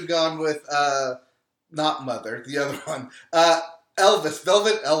could have gone with not Mother, the other one. Elvis,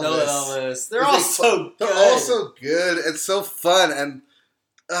 Velvet Elvis. They're all so good. They're all so good and so fun and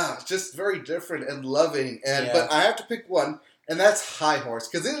just very different and loving. But I have to pick one. And that's High Horse,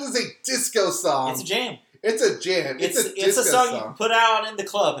 because it is a disco song. It's a jam. It's a jam. It's a song you can put out in the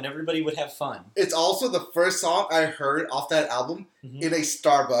club, and everybody would have fun. It's also the first song I heard off that album in a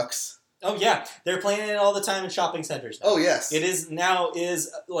Starbucks. Oh, yeah. They're playing it all the time in shopping centers now. Oh, yes. It is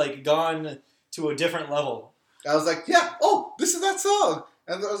like, gone to a different level. I was like, this is that song.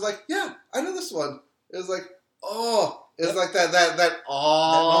 And I was like, yeah, I know this one. It was like, it was like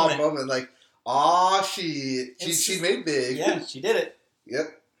that moment. Like, she made big. Yeah, she did it. Yep.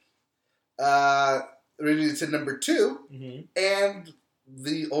 Ready to number 2, and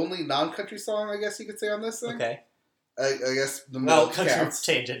the only non-country song I guess you could say on this thing. Okay. I guess the most country counts.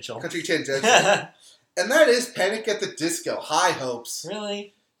 tangential. Country tangential. And that is Panic at the Disco, High Hopes.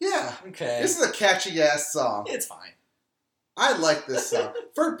 Really? Yeah. Okay. This is a catchy ass song. It's fine. I like this song.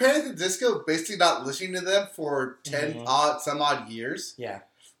 For Panic at the Disco, basically not listening to them for 10 some odd years. Yeah.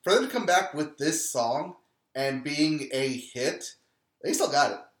 For them to come back with this song and being a hit, they still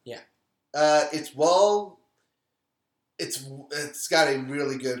got it. Yeah. It's got a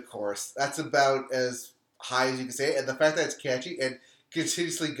really good chorus. That's about as high as you can say it. And the fact that it's catchy and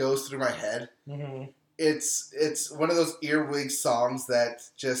continuously goes through my head, it's one of those earwig songs that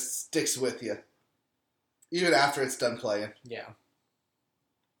just sticks with you. Even after it's done playing. Yeah.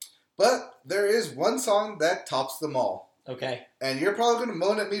 But there is one song that tops them all. Okay. And you're probably going to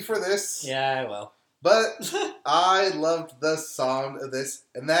moan at me for this. Yeah, I will. But I loved the song of this,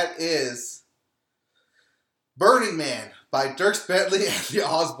 and that is Burning Man by Dierks Bentley and the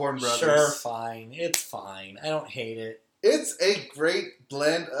Osborne Brothers. Sure, fine. It's fine. I don't hate it. It's a great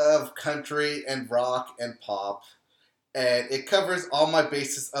blend of country and rock and pop, and it covers all my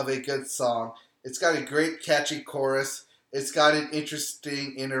bases of a good song. It's got a great catchy chorus. It's got an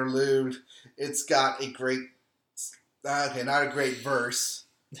interesting interlude. It's got a great... Okay, not a great verse.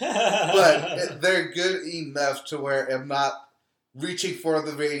 But they're good enough to where I'm not reaching for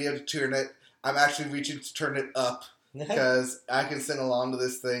the radio to turn it. I'm actually reaching to turn it up. Because I can sing along to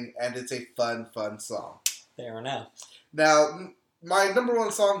this thing, and it's a fun, fun song. Fair enough. Now, my number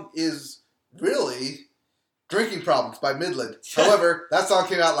 1 song is really Drinking Problems by Midland. However, that song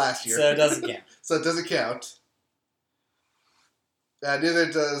came out last year. So it doesn't count. So it doesn't count.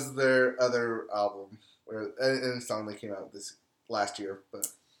 Neither does their other album. Or any song that came out this last year. But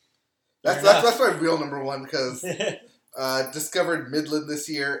that's my real number 1, because discovered Midland this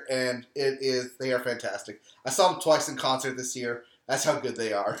year, and they are fantastic. I saw them twice in concert this year. That's how good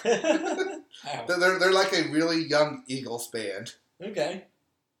they are. They're like a really young Eagles band. Okay.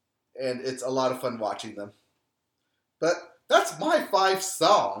 And it's a lot of fun watching them. But that's my 5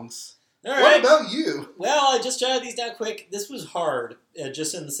 songs. All what right. about you? Well, I just jotted these down quick. This was hard,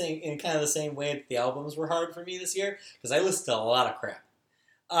 just in kind of the same way that the albums were hard for me this year, because I listened to a lot of crap.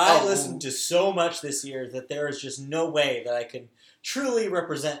 I listened to so much this year that there is just no way that I could truly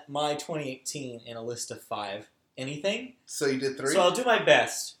represent my 2018 in a list of 5 anything. So you did 3? So I'll do my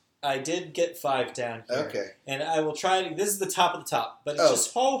best. I did get 5 down here. Okay. And I will try to... This is the top of the top. But it's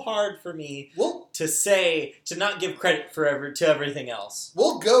just so hard for me to not give credit to everything else.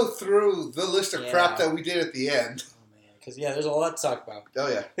 We'll go through the list of crap that we did at the end. Oh, man. Because, there's a lot to talk about. Oh,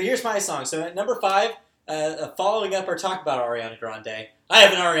 yeah. But here's my song. So at number 5, following up our talk about Ariana Grande, I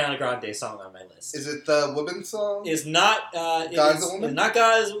have an Ariana Grande song on my list. Is it the woman song? It's not... God is a Woman? It's not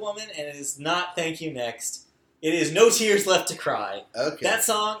God is a Woman, and it is not Thank You Next. It is No Tears Left to Cry. Okay. That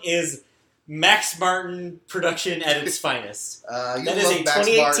song is Max Martin production at its finest. That is a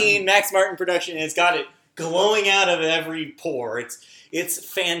 2018 Max Martin production, and it's got it glowing out of every pore.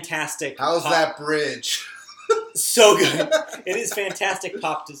 It's fantastic. How's that bridge? So good. It is fantastic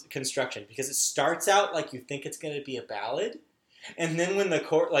pop construction, because it starts out like you think it's going to be a ballad, and then when the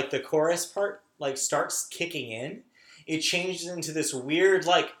chorus part starts kicking in, it changes into this weird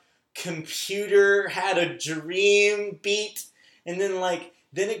computer had a dream beat, and then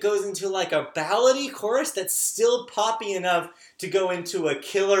then it goes into like a ballady chorus that's still poppy enough to go into a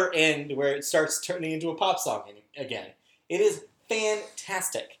killer end where it starts turning into a pop song again. It is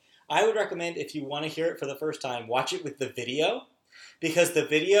fantastic. I would recommend, if you want to hear it for the first time, watch it with the video, because the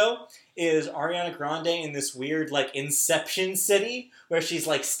video is Ariana Grande in this weird like Inception city where she's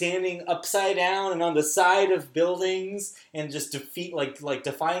like standing upside down and on the side of buildings and just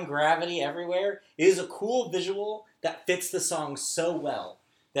defying gravity everywhere. It is a cool visual that fits the song so well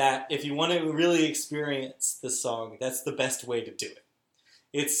that if you want to really experience the song, that's the best way to do it.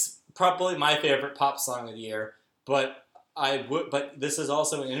 It's probably my favorite pop song of the year, but this is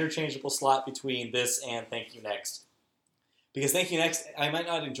also an interchangeable slot between this and Thank You Next. Because Thank You Next, I might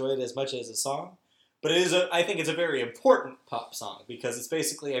not enjoy it as much as a song, but I think it's a very important pop song, because it's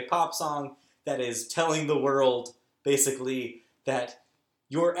basically a pop song that is telling the world, basically, that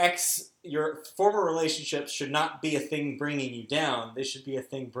your former relationships should not be a thing bringing you down. They should be a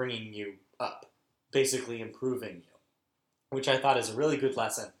thing bringing you up, basically improving you, which I thought is a really good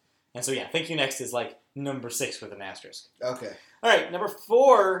lesson. And so, yeah, Thank You Next is like number 6 with an asterisk. Okay. All right, number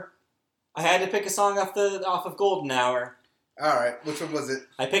 4, I had to pick a song off of Golden Hour. All right, which one was it?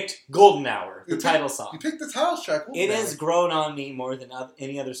 I picked Golden Hour, the title song. You picked the title track. It has grown on me more than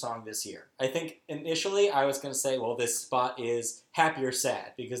any other song this year. I think initially I was going to say, well, this spot is Happy or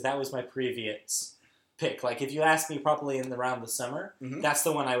Sad, because that was my previous pick. Like, if you asked me probably around the summer, that's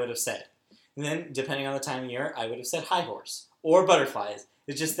the one I would have said. And then, depending on the time of year, I would have said High Horse or Butterflies.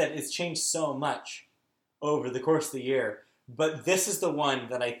 It's just that it's changed so much over the course of the year. But this is the one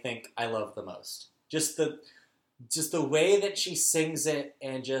that I think I love the most. Just the way that she sings it,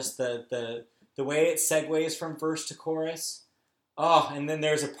 and just the way it segues from verse to chorus. Oh, and then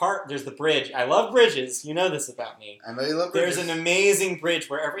there's the bridge. I love bridges. You know this about me. I know you love bridges. There's an amazing bridge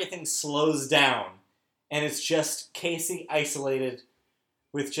where everything slows down, and it's just Casey isolated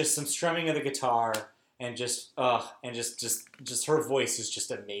with just some strumming of the guitar, and just her voice is just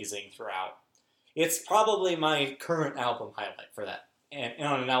amazing throughout. It's probably my current album highlight for that, and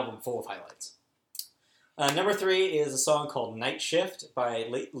on an album full of highlights. Number 3 is a song called Night Shift by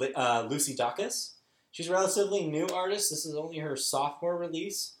Lucy Dacus. She's a relatively new artist. This is only her sophomore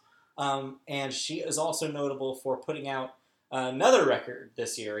release. And she is also notable for putting out another record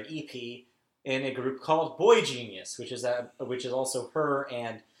this year, an EP, in a group called Boy Genius, which is also her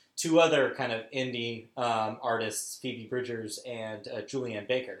and 2 other kind of indie artists, Phoebe Bridgers and Julianne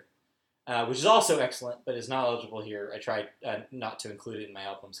Baker, which is also excellent, but is not eligible here. I tried not to include it in my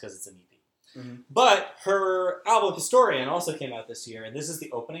albums because it's an EP. Mm-hmm. But her album Historian also came out this year, and this is the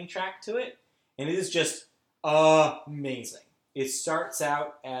opening track to it, and it is just amazing. It starts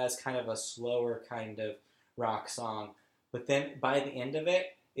out as kind of a slower kind of rock song, but then by the end of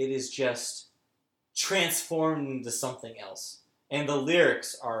it, it is just transformed into something else. And the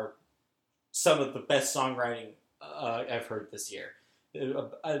lyrics are some of the best songwriting I've heard this year.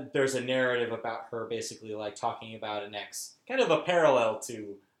 There's a narrative about her basically like talking about an ex, kind of a parallel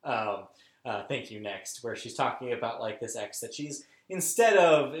to Thank You Next, where she's talking about like this ex that she's, instead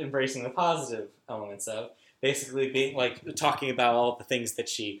of embracing the positive elements of, basically being like talking about all the things that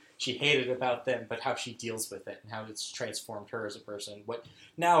she hated about them, but how she deals with it and how it's transformed her as a person. What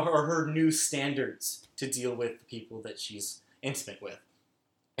now are her new standards to deal with the people that she's intimate with.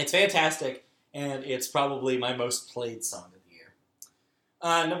 It's fantastic, and it's probably my most played song of the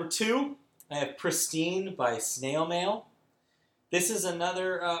year. Number 2, I have Pristine by Snail Mail. This is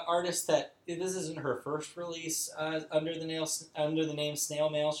another artist that, this isn't her first release under the name Snail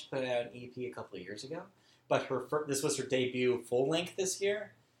Mail. She put out an EP a couple of years ago, but this was her debut full length this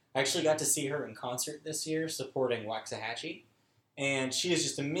year. I actually got to see her in concert this year supporting Waxahachie, and she is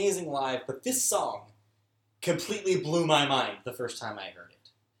just amazing live, but this song completely blew my mind the first time I heard it.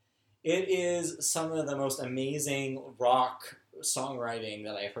 It is some of the most amazing rock songwriting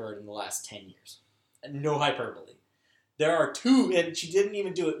that I've heard in the last 10 years. No hyperbole. There are 2, and she didn't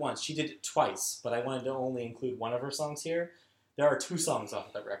even do it once. She did it twice, but I wanted to only include one of her songs here. There are 2 songs off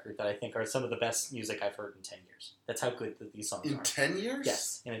of that record that I think are some of the best music I've heard in 10 years. That's how good these songs are. In 10 years?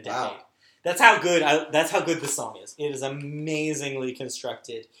 Yes, in a decade. Wow. That's how good this song is. It is amazingly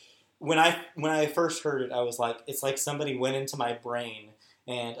constructed. When I first heard it, I was like, it's like somebody went into my brain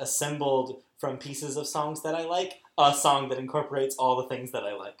and assembled from pieces of songs that I like a song that incorporates all the things that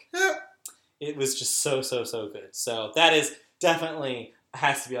I like. It was just so good. So that is definitely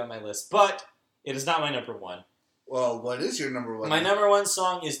has to be on my list, but it is not my number 1. Well, what is your number 1? My number 1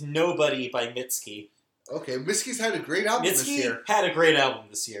 song is Nobody by Mitski. Okay, Mitski's had a great album this year. Mitski had a great album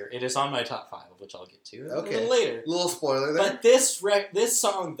this year. It is on my top 5, which I'll get to a little later. Little spoiler there. But this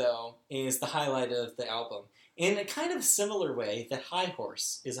song, though, is the highlight of the album. In a kind of similar way that High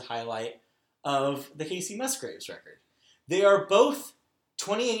Horse is a highlight of the Casey Musgraves record. They are both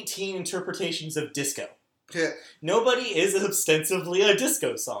 2018 interpretations of disco. Yeah. Nobody is ostensibly a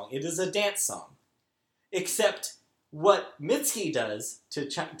disco song. It is a dance song. Except what Mitski does to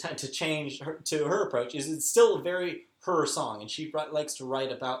change her approach is it's still a very her song, and she likes to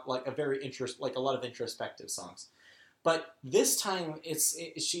write about like a lot of introspective songs. But this time,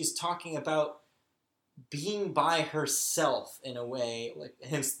 she's talking about being by herself in a way, like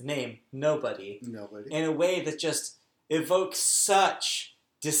hence the name Nobody. In a way that just evokes such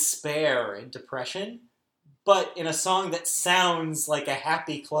despair and depression, but in a song that sounds like a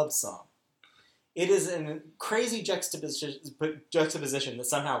happy club song. It is a crazy juxtaposition that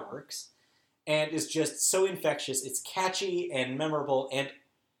somehow works, and is just so infectious. It's catchy and memorable and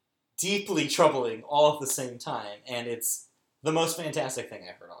deeply troubling all at the same time, and it's the most fantastic thing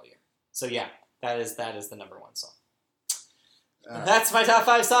I've heard all year. So yeah, that is the number one song. That's my top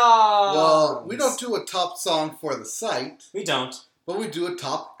 5 songs! Well, we don't do a top song for the site. We don't. But we do a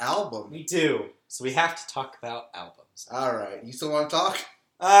top album. We do. So we have to talk about albums. Alright, you still want to talk?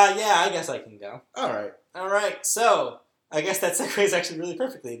 Yeah, I guess I can go. Alright, so I guess that segues actually really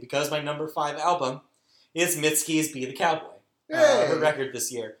perfectly because my number 5 album is Mitski's Be the Cowboy. Her record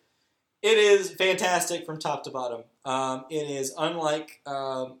this year. It is fantastic from top to bottom. It is unlike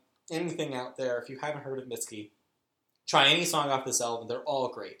anything out there. If you haven't heard of Mitski, try any song off this album. They're all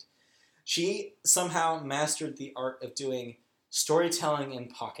great. She somehow mastered the art of doing storytelling in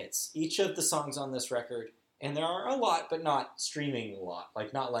pockets. Each of the songs on this record, and there are a lot, but not streaming a lot,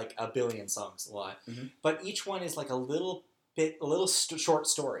 like not like a billion songs a lot, but each one is like a little short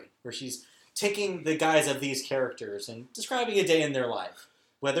story where she's taking the guise of these characters and describing a day in their life,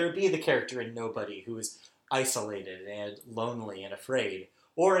 whether it be the character in Nobody who is isolated and lonely and afraid,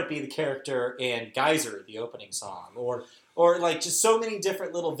 or it be the character in Geyser, the opening song, or like just so many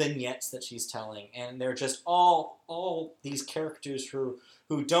different little vignettes that she's telling, and they're just all these characters who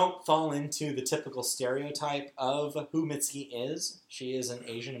don't fall into the typical stereotype of who Mitski is. She is an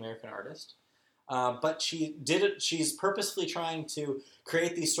Asian American artist, but she's purposefully trying to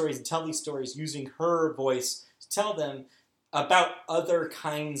create these stories and tell these stories using her voice to tell them about other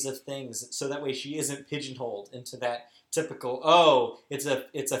kinds of things, so that way she isn't pigeonholed into that typical, it's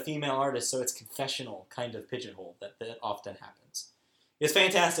a female artist, so it's confessional kind of pigeonhole that often happens. It's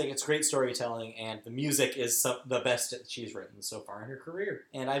fantastic, it's great storytelling, and the music is the best that she's written so far in her career.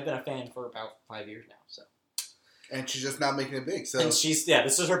 And I've been a fan for about 5 years now, so. And she's just now making it big, so. And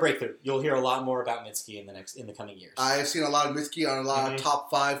this is her breakthrough. You'll hear a lot more about Mitski in the coming years. I've seen a lot of Mitski on a lot of top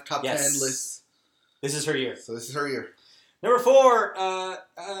 5, top 10 lists. This is her year. So this is her year. Number 4,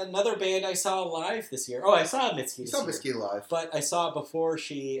 another band I saw live this year. Oh, I saw Mitski this year. You saw Mitski live. But I saw it before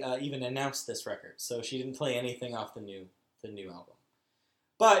she even announced this record, so she didn't play anything off the new album.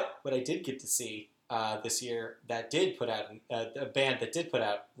 But what I did get to see this year that did put out, a band that did put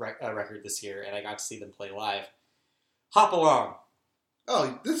out a record this year, and I got to see them play live, Hop Along.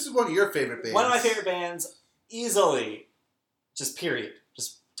 Oh, this is one of your favorite bands. One of my favorite bands, easily, just period.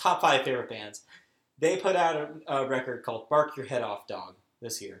 Just top 5 favorite bands. They put out a record called Bark Your Head Off Dog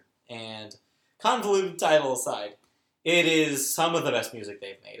this year. And convoluted title aside, it is some of the best music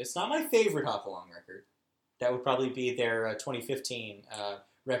they've made. It's not my favorite Hop Along record. That would probably be their 2015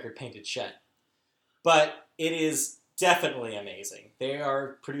 record, Painted Shed. But it is definitely amazing. They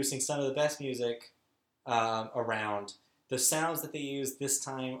are producing some of the best music around. The sounds that they use this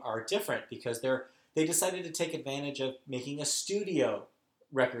time are different because they decided to take advantage of making a studio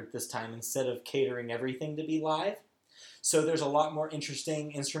record this time instead of catering everything to be live. So there's a lot more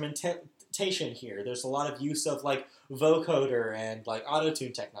interesting instrumentation here. There's a lot of use of like vocoder and like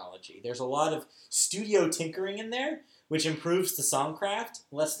auto-tune technology. There's a lot of studio tinkering in there, which improves the songcraft,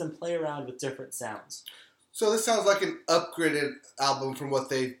 lets them play around with different sounds. So this sounds like an upgraded album from what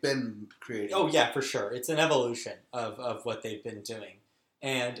they've been creating. Oh yeah, for sure. It's an evolution of what they've been doing.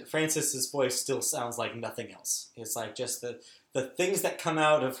 And Francis's voice still sounds like nothing else. It's like just the things that come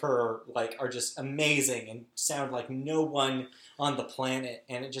out of her like are just amazing and sound like no one on the planet,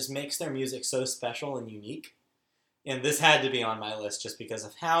 and it just makes their music so special and unique. And this had to be on my list just because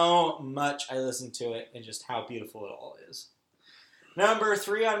of how much I listen to it and just how beautiful it all is. Number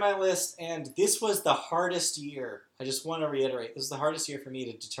 3 on my list, and this was the hardest year. I just want to reiterate, this is the hardest year for me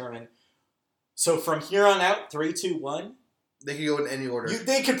to determine. So from here on out, 3, 2, 1. They can go in any order.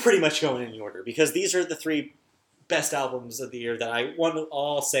 They could pretty much go in any order because these are the 3 best albums of the year that I want to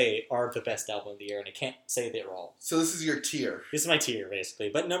all say are the best album of the year, and I can't say they're all. So this is your tier. This is my tier,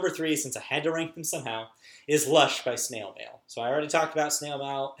 basically. But number 3, since I had to rank them somehow, is Lush by Snail Mail. So I already talked about Snail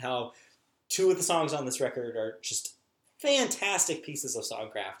Mail, how 2 of the songs on this record are just fantastic pieces of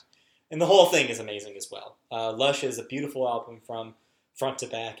songcraft. And the whole thing is amazing as well. Lush is a beautiful album from front to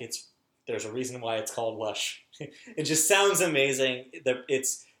back. There's a reason why it's called Lush. It just sounds amazing.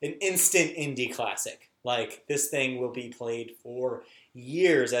 It's an instant indie classic. Like, this thing will be played for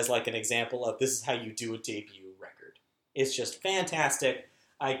years as like an example of this is how you do a debut record. It's just fantastic.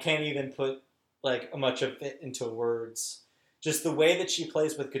 I can't even put like much of it into words. Just the way that she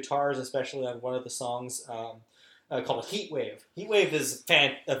plays with guitars, especially on one of the songs called Heatwave. Heatwave is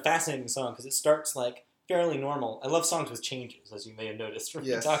a fascinating song because it starts like fairly normal. I love songs with changes, as you may have noticed from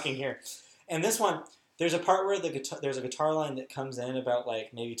talking here. And this one, there's a part where there's a guitar line that comes in about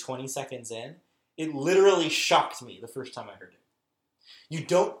like maybe 20 seconds in. It literally shocked me the first time I heard it. You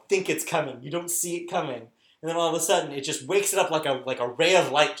don't think it's coming. You don't see it coming. And then all of a sudden, it just wakes it up like a ray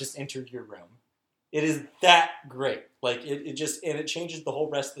of light just entered your room. It is that great. Like, it changes the whole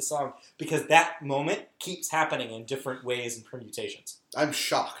rest of the song because that moment keeps happening in different ways and permutations. I'm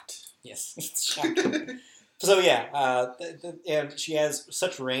shocked. Yes, it's shocking. So yeah, and she has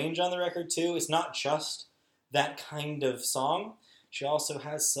such range on the record too. It's not just that kind of song. She also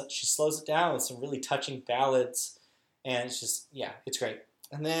has she slows it down with some really touching ballads, and it's just, yeah, it's great.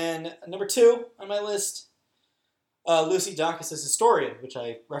 And then number 2 on my list, Lucy Dacus' Historian, which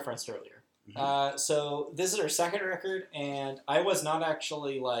I referenced earlier. Mm-hmm. So this is her second record, and I was not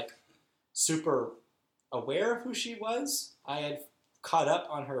actually like super aware of who she was. I had caught up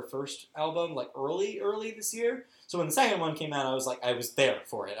on her first album like early this year. So when the second one came out, I was there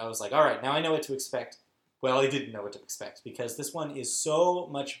for it. I was like, all right, now I know what to expect. Well, I didn't know what to expect because this one is so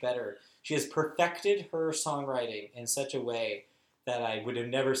much better. She has perfected her songwriting in such a way that I would have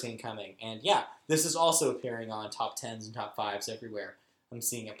never seen coming. And yeah, this is also appearing on top 10s and top 5s everywhere. I'm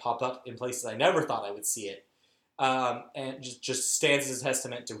seeing it pop up in places I never thought I would see it. And just stands as a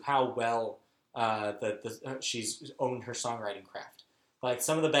testament to how well she's owned her songwriting craft. Like,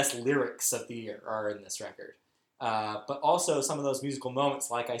 some of the best lyrics of the year are in this record. But also some of those musical moments,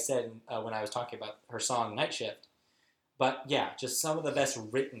 like I said when I was talking about her song Night Shift. But yeah, just some of the best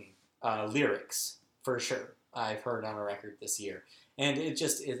written lyrics, for sure, I've heard on a record this year. And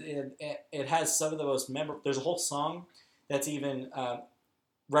it has some of the most memorable... There's a whole song that's even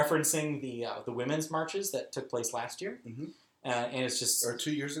referencing the women's marches that took place last year. Mm-hmm. And it's just... Or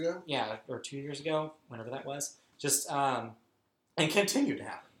 2 years ago? Yeah, or 2 years ago, whenever that was. Just... and continue to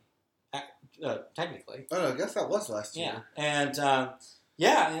happen. Technically. Oh, no, I guess that was last year. Yeah, and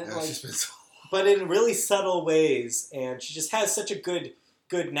yeah, and it's just been so long. But in really subtle ways, and she just has such a good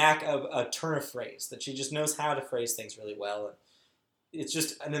knack of a turn of phrase that she just knows how to phrase things really well. And it's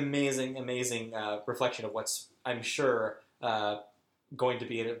just an amazing reflection of what's, I'm sure, going to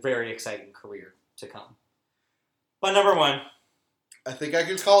be a very exciting career to come. But number 1, I think I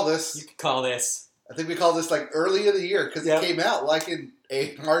can call this. You can call this. I think we call this like early in the year because it came out like in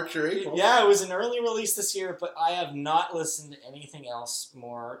March or April. Yeah, it was an early release this year, but I have not listened to anything else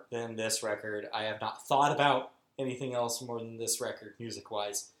more than this record. I have not thought about anything else more than this record,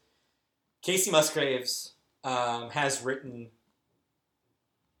 music-wise. Kacey Musgraves has written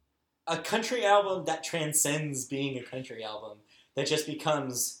a country album that transcends being a country album, that just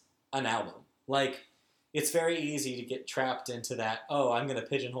becomes an album. Like, it's very easy to get trapped into that, oh, I'm going to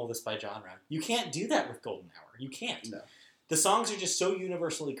pigeonhole this by genre. You can't do that with Golden Hour. You can't. No. The songs are just so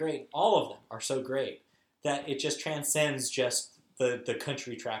universally great. All of them are so great that it just transcends just the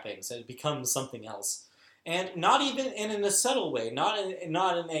country trappings. It becomes something else. And not even in a subtle way. Not in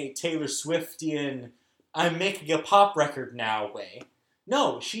a Taylor Swiftian, I'm making a pop record now way.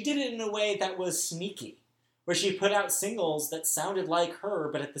 No, she did it in a way that was sneaky. Where she put out singles that sounded like her,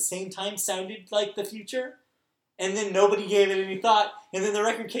 but at the same time sounded like the future. And then nobody gave it any thought. And then the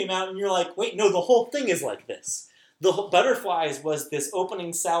record came out and you're like, wait, no, the whole thing is like this. The Butterflies was this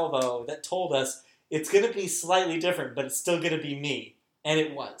opening salvo that told us it's going to be slightly different, but it's still going to be me. And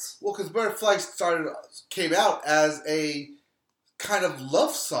it was. Well, because Butterflies came out as a kind of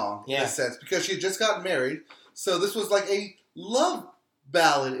love song in a sense. Because she had just gotten married. So this was like a love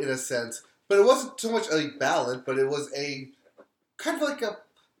ballad in a sense. But it wasn't so much a ballad, but it was a kind of like a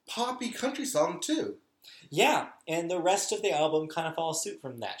poppy country song, too. Yeah, and the rest of the album kind of follows suit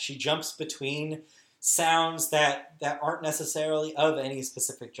from that. She jumps between sounds that aren't necessarily of any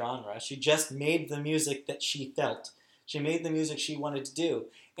specific genre. She just made the music that she felt. She made the music she wanted to do.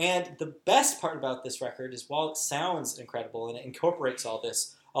 And the best part about this record is while it sounds incredible and it incorporates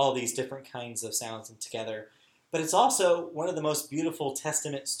all these different kinds of sounds together, but it's also one of the most beautiful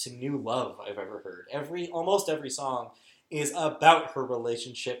testaments to new love I've ever heard. Almost every song is about her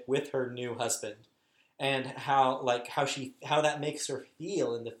relationship with her new husband. and how that makes her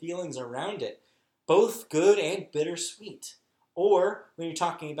feel and the feelings around it, both good and bittersweet. Or when you're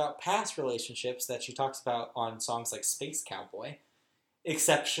talking about past relationships that she talks about on songs like Space Cowboy,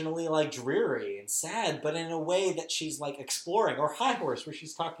 exceptionally like dreary and sad, but in a way that she's like exploring. Or High Horse, where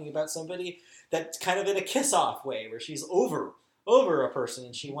she's talking about somebody that's kind of in a kiss-off way, where she's over a person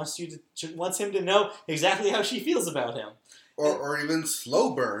and she wants him to know exactly how she feels about him. Or even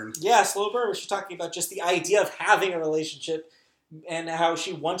Slow Burn. Yeah, Slow Burn, where she's talking about just the idea of having a relationship and how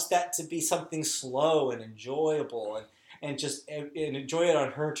she wants that to be something slow and enjoyable and enjoy it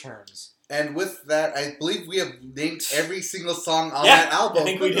on her terms. And with that, I believe we have named every single song on that album. I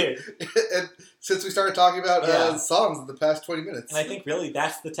think we did. And since we started talking about songs in the past 20 minutes. And I think really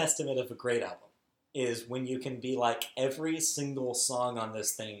that's the testament of a great album, is when you can be like, every single song on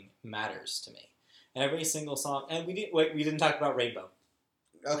this thing matters to me. Every single song. And we didn't talk about Rainbow.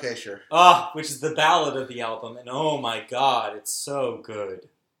 Okay, sure. Which is the ballad of the album. And oh my god, it's so good.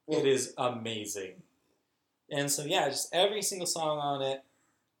 Well, it is amazing. And so yeah, just every single song on it.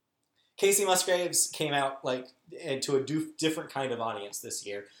 Casey Musgraves came out like into a different kind of audience this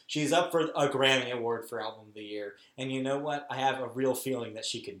year. She's up for a Grammy Award for Album of the Year. And you know what? I have a real feeling that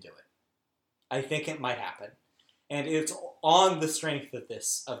she can do it. I think it might happen. And it's on the strength of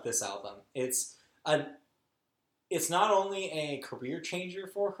this album. It's not only a career changer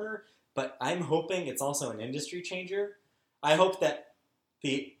for her, but I'm hoping it's also an industry changer. I hope that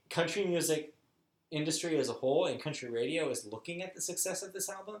the country music industry as a whole and country radio is looking at the success of this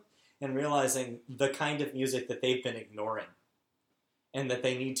album and realizing the kind of music that they've been ignoring and that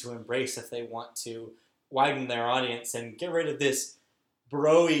they need to embrace if they want to widen their audience and get rid of this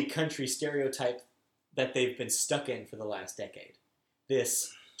bro-y country stereotype that they've been stuck in for the last decade.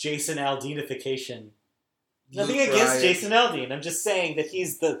 This Jason Aldeanification. Nothing against Jason Aldean. I'm just saying that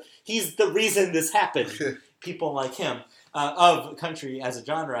he's the reason this happened. People like him, of country as a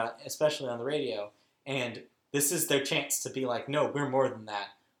genre, especially on the radio. And this is their chance to be like, no, we're more than that.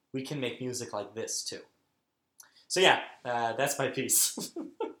 We can make music like this, too. So yeah, that's my piece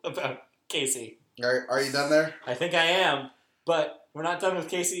about Casey. Are you done there? I think I am. But we're not done with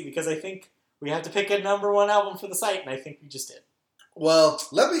Casey because I think we have to pick a number one album for the site, and I think we just did. Well,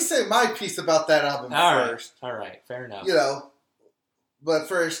 let me say my piece about that album first. All right, fair enough. But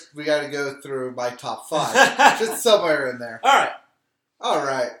first we got to go through my top 5, just somewhere in there. All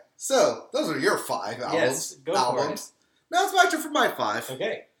right. So those are your 5 albums. Yes, go for it. Now it's my turn for my 5.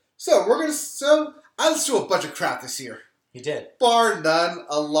 Okay. So I listened to a bunch of crap this year. You did. Bar none,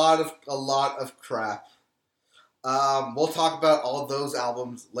 a lot of crap. We'll talk about all those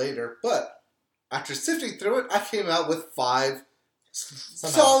albums later, but after sifting through it, I came out with 5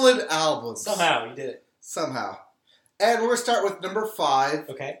 solid albums. Somehow, you did it. Somehow. And we're going to start with number 5.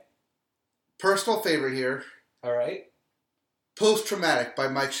 Okay. Personal favorite here. All right. Post Traumatic by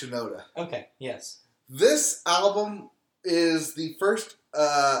Mike Shinoda. Okay, yes. This album is the first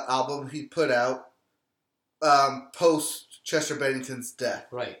album he put out post Chester Bennington's death.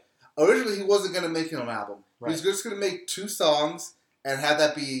 Right. Originally, he wasn't going to make an album. Right. He was just going to make 2 songs and have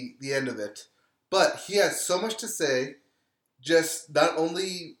that be the end of it. But he had so much to say, just not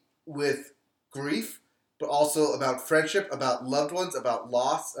only with grief, but also about friendship, about loved ones, about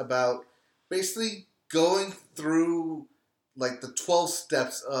loss, about basically going through like the 12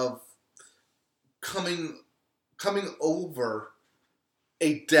 steps of coming over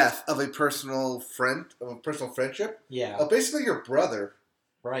a death of a personal friend, of a personal friendship. Yeah. Of basically your brother.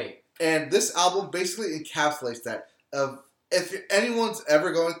 Right. And this album basically encapsulates that. If anyone's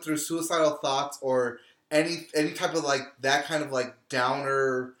ever going through suicidal thoughts or any type of like that kind of like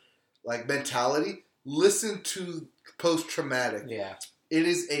downer like mentality, listen to Post Traumatic. Yeah. It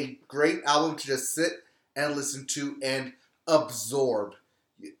is a great album to just sit and listen to and absorb.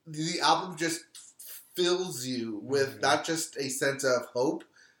 The album just fills you with not just a sense of hope,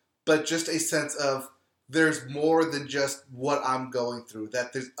 but just a sense of there's more than just what I'm going through.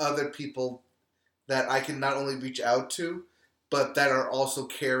 That there's other people that I can not only reach out to, but that are also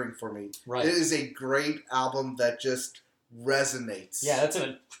caring for me. Right. It is a great album that just resonates. Yeah, that's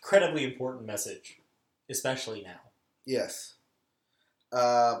an incredibly important message, especially now. Yes.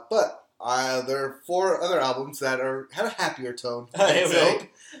 But there are 4 other albums that had a happier tone. I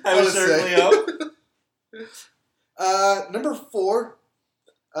would certainly hope. Number 4,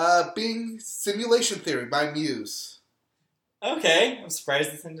 being Simulation Theory by Muse. Okay, I'm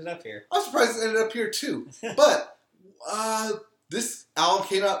surprised this ended up here. I'm surprised it ended up here too. But this album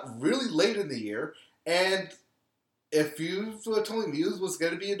came out really late in the year, and if you told me Muse was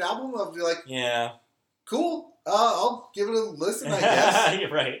going to be an album, I'd be like, yeah, cool, I'll give it a listen, I guess.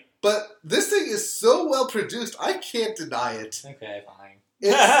 You're right. But this thing is so well produced, I can't deny it. Okay,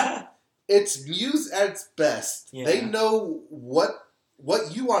 fine. It's Muse at its best. Yeah. They know what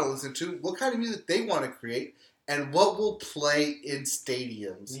you want to listen to, what kind of music they want to create, and what will play in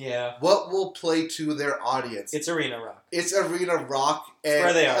stadiums. Yeah. What will play to their audience. It's arena rock. It's arena rock. And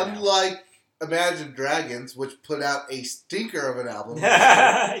where they are unlike Imagine Dragons, which put out a stinker of an album.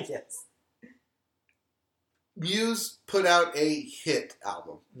 Yes. Muse put out a hit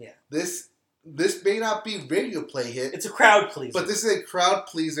album. Yeah. This may not be radio play hit. It's a crowd pleaser. But this is a crowd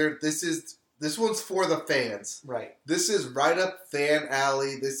pleaser. This one's for the fans. Right. This is right up fan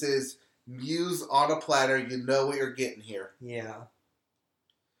alley. This is Muse on a platter. You know what you're getting here. Yeah.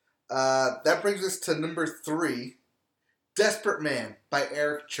 That brings us to number 3, Desperate Man by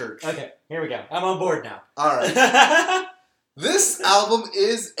Eric Church. Okay, here we go. I'm on board now. All right. This album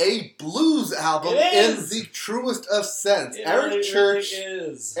is a blues album in the truest of sense. Eric Church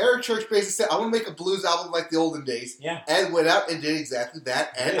basically said, I want to make a blues album like the olden days. Yeah. And went out and did exactly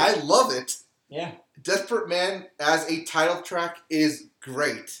that. And I love it. Yeah. Desperate Man as a title track is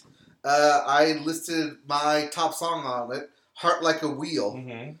great. I listed my top song on it, Heart Like a Wheel.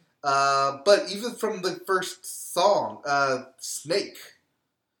 Mm-hmm. But even from the first song, Snake,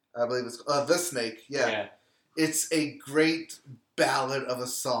 I believe it's The Snake, yeah. It's a great ballad of a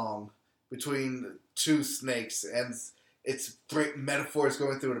song between two snakes, and it's great metaphors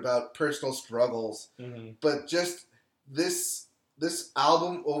going through it about personal struggles. Mm-hmm. But just this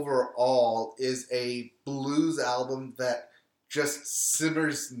album overall is a blues album that just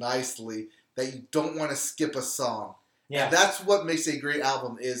simmers nicely, that you don't want to skip a song. Yeah, and that's what makes a great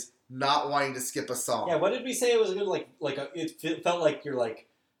album, is not wanting to skip a song. Yeah, what did we say? It was a good it felt like you're like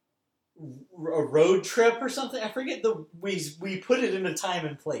a road trip or something. I forget we put it in a time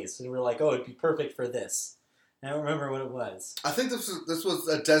and place, and we were like, oh, it'd be perfect for this. I don't remember what it was. I think this was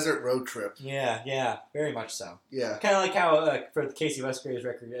a desert road trip. Yeah, very much so. Yeah, kind of like how for the Casey Musgraves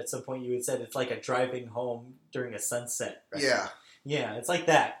record, at some point you had said it's like a driving home during a sunset record. Yeah, it's like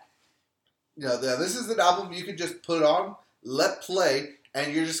that. This is an album you can just put on, let play,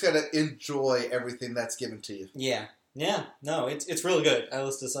 and you're just gonna enjoy everything that's given to you. Yeah, no, it's really good. I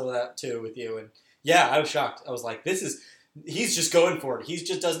listened to some of that too with you, and yeah, I was shocked. I was like, he's just going for it. He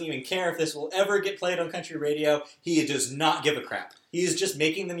just doesn't even care if this will ever get played on country radio. He does not give a crap. He is just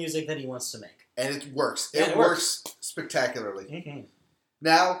making the music that he wants to make. And it works. It works spectacularly. Mm-hmm.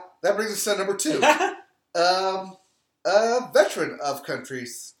 Now, that brings us to number 2. A veteran of country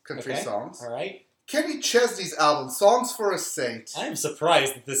songs. All right. Kenny Chesney's album, Songs for a Saint. I am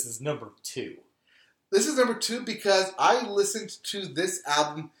surprised that this is number 2. This is number 2 because I listened to this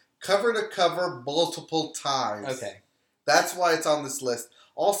album cover to cover multiple times. Okay. That's why it's on this list.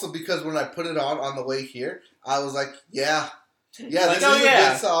 Also because when I put it on the way here, I was like, this is a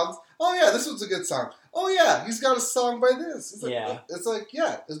good song. Oh yeah, this one's a good song. Oh yeah, he's got a song by this. It's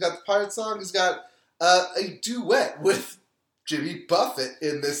he's got the pirate song. He's got a duet with Jimmy Buffett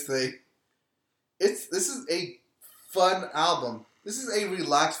in this thing. This is a fun album. This is a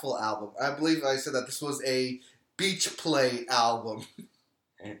relaxful album. I believe I said that this was a beach play album.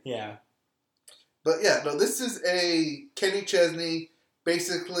 Yeah. But yeah, no, this is a Kenny Chesney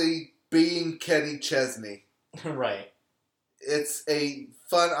basically being Kenny Chesney. Right. It's a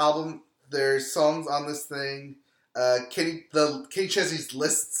fun album. There's songs on this thing. Kenny Chesney's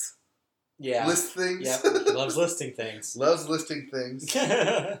lists. Yeah. List things. Yep. He loves listing things. Loves listing things.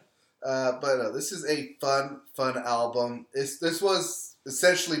 But this is a fun album. This was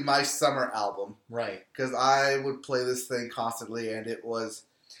essentially my summer album. Right. Because I would play this thing constantly, and it was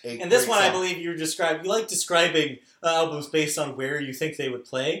a And this great one, song. I believe you like describing albums based on where you think they would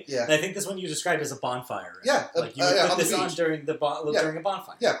play. Yeah. And I think this one you described as a bonfire. Yeah. Like you would put this on during during a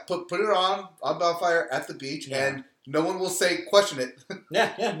bonfire. Yeah, put it on bonfire at the beach, and no one will question it.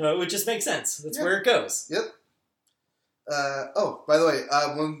 No, it would just make sense. That's where it goes. Yep. By the way,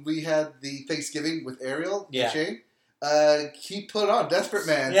 when we had the Thanksgiving with Ariel and Shane, he put on Desperate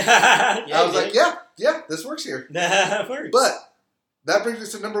Man. I was like, this works here. That works. But that brings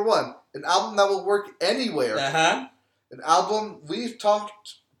us to number 1, an album that will work anywhere. An album we've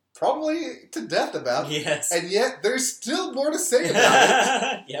talked probably to death about. Yes. And yet there's still more to say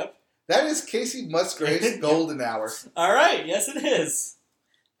about it. Yep. That is Casey Musgrave's Golden Hour. All right. Yes, it is.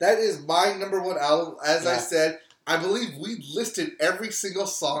 That is my number 1 album. As I said, I believe we listed every single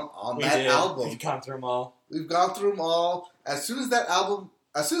song on that album. We've gone through them all. We've gone through them all. As soon as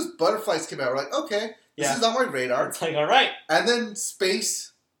Butterflies came out, we're like, okay, this is on my radar. It's like, all right. And then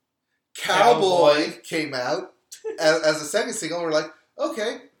Space Cowboy came out as a second single. We're like,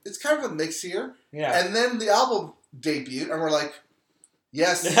 okay, it's kind of a mix here. Yeah. And then the album debuted, and we're like,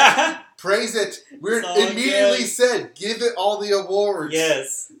 Yes. Praise it. We It's all immediately good. said, give it all the awards.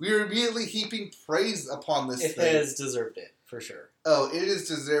 Yes. We were immediately heaping praise upon this It thing. has deserved it, for sure. Oh, it has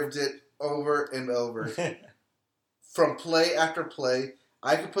deserved it over and over. From play after play,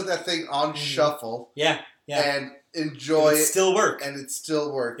 I could put that thing on shuffle Yeah. and enjoy it would it, still work. and it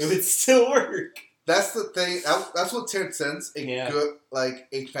still works. It would still work. That's the thing. That's what transcends a good,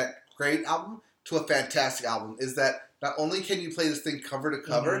 great album to a fantastic album. Is that not only can you play this thing cover to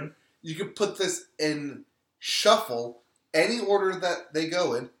cover, you can put this in shuffle, any order that they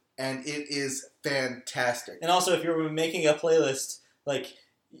go in, and it is fantastic. And also, if you were making a playlist, like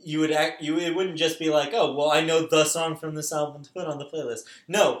it wouldn't just be like, oh, well, I know the song from this album to put on the playlist.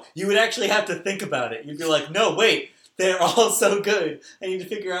 No, you would actually have to think about it. You'd be like, no, wait, they're all so good. I need to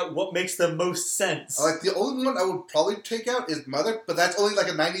figure out what makes the most sense. Like the only one I would probably take out is Mother, but that's only like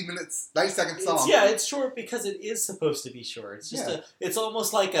a 90-second song. It's short because it is supposed to be short. It's just it's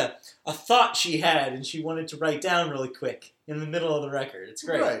almost like a thought she had and she wanted to write down really quick in the middle of the record. It's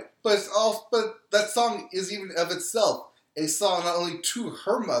great. Right. But that song is even of itself a song not only to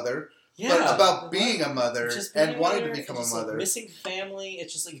her mother, but about being a mother and wanting to become a mother. Like missing family.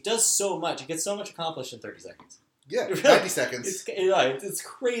 It's just like it does so much. It gets so much accomplished in 30 seconds. Yeah, 90 seconds. It's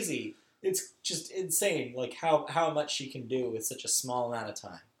crazy. It's just insane, like how much she can do with such a small amount of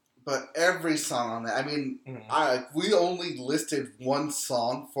time. But every song on that, I mean, we only listed one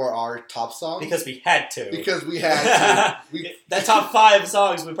song for our top songs. Because we had to. That top 5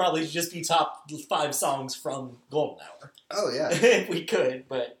 songs would probably just be top 5 songs from Golden Hour. Oh, yeah. If we could,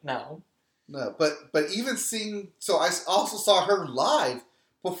 but no. No, but even seeing... So I also saw her live,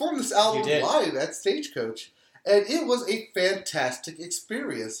 perform this album live at Stagecoach. And it was a fantastic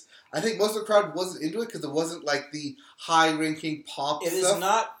experience. I think most of the crowd wasn't into it because it wasn't like the high-ranking pop stuff. It is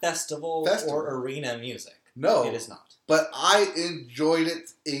not festival or arena music. No. It is not. But I enjoyed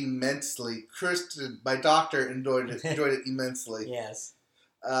it immensely. Kristen, my doctor, enjoyed it immensely. Yes.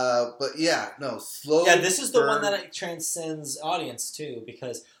 But yeah, no, slow. Yeah, this is the one that transcends audience too,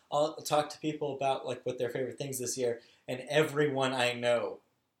 because I'll talk to people about like what their favorite things this year, and everyone I know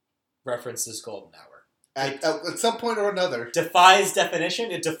references Golden Hour. At some point or another. Defies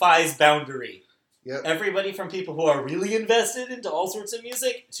definition, it defies boundary. Yep. Everybody from people who are really invested into all sorts of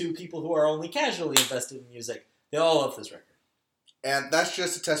music to people who are only casually invested in music. They all love this record. And that's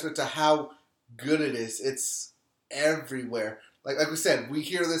just a testament to how good it is. It's everywhere. Like we said, we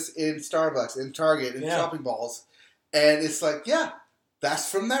hear this in Starbucks, in Target, in shopping malls. And it's like, yeah,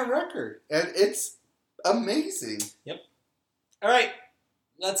 that's from that record. And it's amazing. Yep. All right.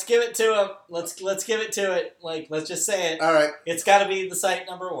 Let's give it to him. Let's give it to it. Like, let's just say it. All right. It's got to be the site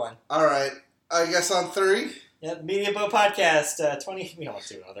number 1. All right. I guess on 3. Yeah, Media Boat Podcast 20. We don't want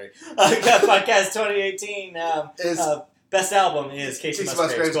to do another. Podcast 2018. Best album is Casey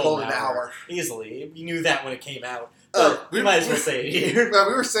Musgrave's Golden Hour. Easily, you knew that when it came out. We might as well say it here. Well,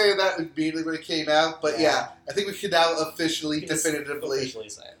 we were saying that immediately when it came out, but yeah I think we can now definitively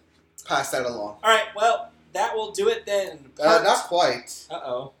say it. Pass that along. All right. Well. That will do it then. Not quite.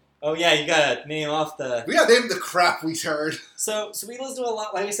 Uh-oh. Oh, yeah, you gotta name off the... We gotta name the crap we heard. So we listened to a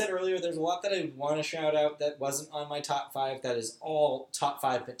lot, like I said earlier, there's a lot that I want to shout out that wasn't on my top 5. That is all top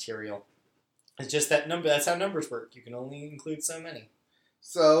 5 material. It's just that number, that's how numbers work. You can only include so many.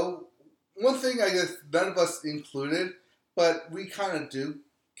 So, one thing I guess none of us included, but we kind of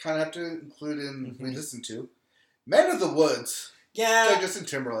have to include in we listen to, Man of the Woods. Yeah. Justin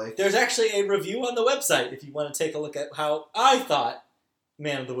Timberlake. There's actually a review on the website if you want to take a look at how I thought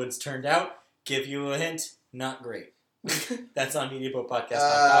Man of the Woods turned out. Give you a hint, not great. That's on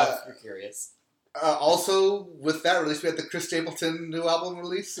MediaBoatPodcast.com if you're curious. Also, with that release, we had the Chris Stapleton new album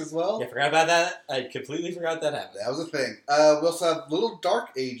release as well. Yeah, forgot about that. I completely forgot that happened. That was a thing. We also have Little Dark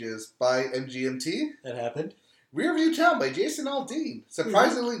Ages by MGMT. That happened. Rearview Town by Jason Aldean.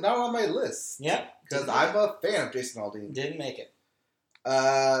 Surprisingly not on my list. Yeah. Because I'm a fan of Jason Aldean. Didn't make it.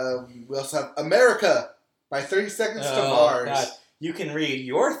 We also have America by 30 Seconds to Mars. God. You can read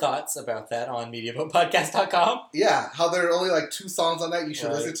your thoughts about that on MediaBoatPodcast.com. Yeah, how there are only like 2 songs on that you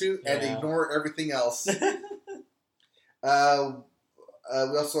should listen to and ignore everything else. We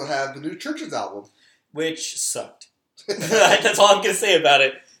also have the new Churches album. Which sucked. That's all I'm going to say about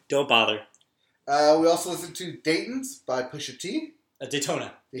it. Don't bother. We also listened to Dayton's by Pusha T.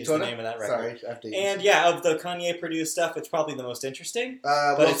 Daytona is the name of that record. Sorry, Dayton's. And yeah, of the Kanye-produced stuff, it's probably the most interesting.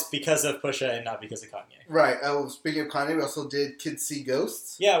 But it's because of Pusha and not because of Kanye. Right. Speaking of Kanye, we also did Kids See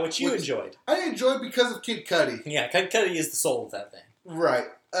Ghosts. Yeah, which you enjoyed. I enjoyed because of Kid Cudi. Yeah, Kid Cudi is the soul of that thing. Right.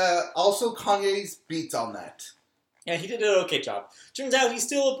 Also, Kanye's beats on that. Yeah, he did an okay job. Turns out he's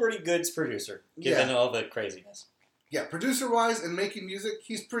still a pretty good producer, given all the craziness. Yeah, producer-wise and making music,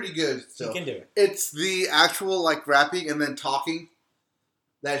 he's pretty good. So He can do it. it's the actual like rapping and then talking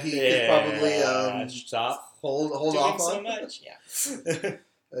that he could probably stop hold doing off so on. much. Yeah.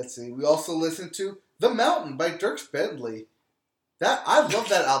 Let's see. We also listened to "The Mountain" by Dierks Bentley. I loved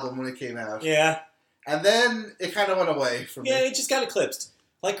that album when it came out. Yeah. And then it kind of went away from me. Yeah, it just got eclipsed.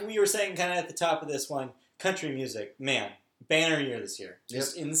 Like we were saying kind of at the top of this one, country music, man, banner year this year.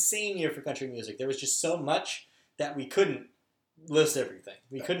 Just insane year for country music. There was just so much that we couldn't list everything.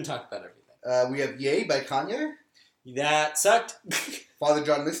 We couldn't talk about everything. We have "Yay" by Kanye. That sucked. Father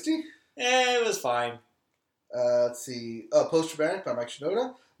John Misty. It was fine. Let's see. "Post Traumatic" by Mike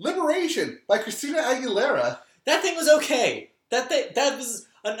Shinoda. "Liberation" by Christina Aguilera. That thing was okay. That was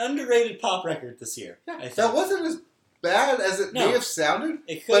an underrated pop record this year. Yeah, I think. that wasn't as bad as it may have sounded.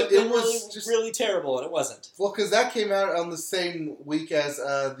 It could have but been it was really terrible, and it wasn't. Well, because that came out on the same week as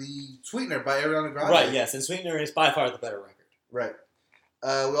the Sweetener by Ariana Grande. Right, yes, and Sweetener is by far the better record. Right.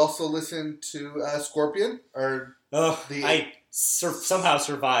 We also listened to Scorpion, or I somehow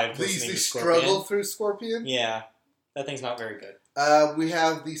survived the listening to Scorpion. struggle through Scorpion. Yeah, that thing's not very good. We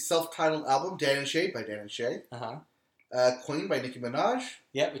have the self-titled album Dan and Shay by Dan and Shay. Queen by Nicki Minaj.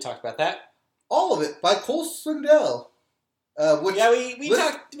 Yeah, we talked about that. All of it by Cole Swindell. We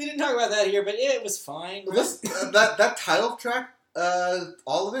didn't talk about that here, but it was fine. That title track,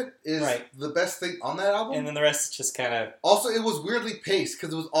 all of it is the best thing on that album. And then the rest just kind of... Also, it was weirdly paced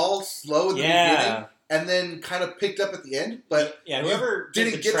because it was all slow in the beginning and then kind of picked up at the end. But whoever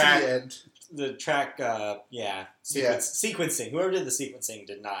didn't get to the end. The track, sequencing. Whoever did the sequencing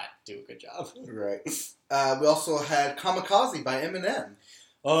did not do a good job. Right. We also had Kamikaze by Eminem.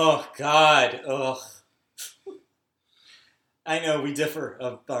 Oh, God. Ugh. I know we differ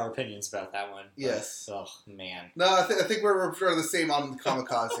of our opinions about that one. Yes. Oh, man. No, I think we're sort of the same on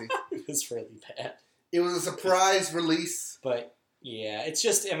Kamikaze. It was really bad. It was a surprise release. But, yeah, it's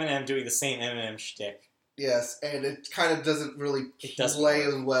just Eminem doing the same Eminem shtick. Yes, and it kind of doesn't really play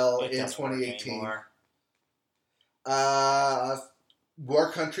as well in 2018.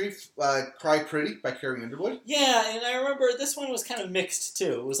 War Country, Cry Pretty by Carrie Underwood. Yeah, and I remember this one was kind of mixed,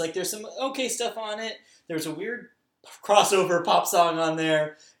 too. It was like there's some okay stuff on it. There's a weird crossover pop song on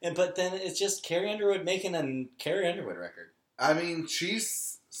there, but then it's just Carrie Underwood making a Carrie Underwood record. I mean,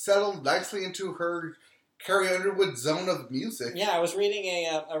 she's settled nicely into her Carrie Underwood zone of music. Yeah, I was reading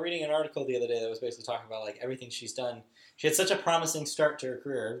an article the other day that was basically talking about like everything she's done. She had such a promising start to her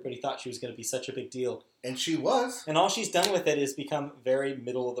career. Everybody thought she was going to be such a big deal. And she was. And all she's done with it is become very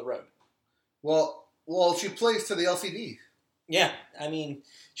middle of the road. Well, she plays to the LCD. Yeah, I mean,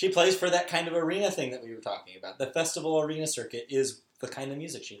 she plays for that kind of arena thing that we were talking about. The festival arena circuit is the kind of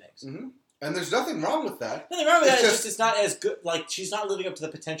music she makes. Mm-hmm. And there's nothing wrong with that. Nothing wrong with that. It's not as good. Like, she's not living up to the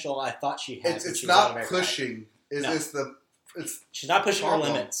potential I thought she had. It's not pushing. She's not pushing her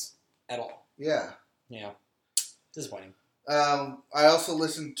limits at all. Yeah. Yeah. Disappointing. I also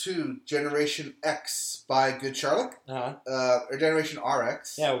listened to Generation X by Good Charlotte. Or Generation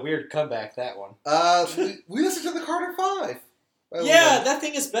RX. Yeah, weird comeback, that one. We listened to the Carter 5. Yeah, that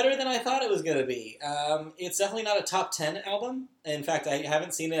thing is better than I thought it was going to be. It's definitely not a top 10 album. In fact, I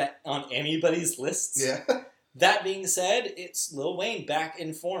haven't seen it on anybody's lists. Yeah. That being said, it's Lil Wayne back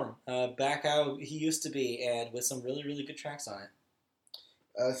in form. Back how he used to be, and with some really, really good tracks on it.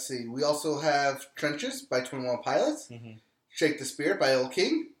 Let's see. We also have Trenches by 21 Pilots. Mm-hmm. Shake the Spirit by El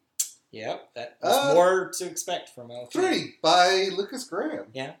King. Yep, that was more to expect from El King. Pretty by Lucas Graham.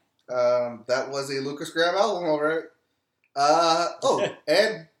 Yeah. That was a Lucas Graham album, all right.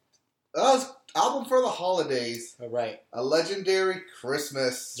 And album for the holidays. All right. A Legendary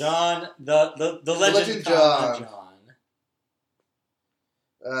Christmas. John, the legend John.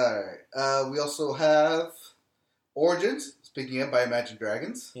 All right. We also have Origins. Speaking of, by Imagine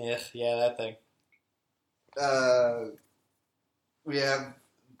Dragons. Yeah, that thing. We have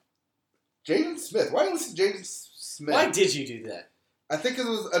Jaden Smith. Why did you listen to Jaden Smith? Why did you do that? I think it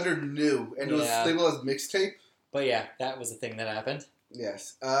was under New, and it was labeled as mixtape. But yeah, that was the thing that happened.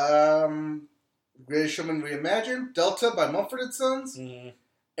 Yes. Greatest Showman Reimagined, Delta by Mumford & Sons,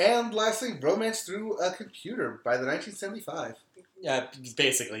 and lastly, Romance Through a Computer by the 1975. Yeah,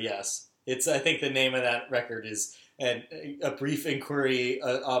 basically, yes. I think the name of that record is a brief inquiry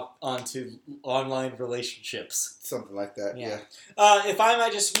up onto online relationships. Something like that, yeah. If I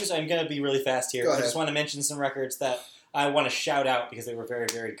might just use, I'm going to be really fast here. Go I ahead. just want to mention some records that I want to shout out because they were very,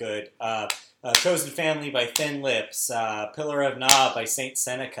 very good. Chosen Family by Thin Lips, Pillar of Na by Saint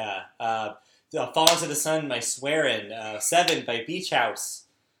Seneca, Fall Into the Sun by Swearin', Seven by Beach House.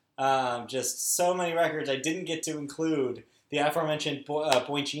 Just so many records I didn't get to include. The aforementioned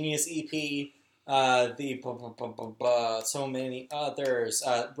Boy Genius EP, So many others.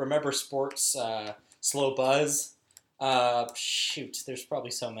 Remember Sports, Slow Buzz. There's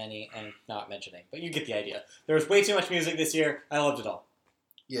probably so many I'm not mentioning, but you get the idea. There was way too much music this year. I loved it all.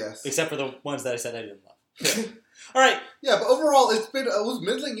 Yes. Except for the ones that I said I didn't love. All right. Yeah, but overall, it was a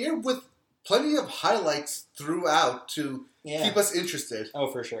middling year with plenty of highlights throughout to keep us interested. Oh,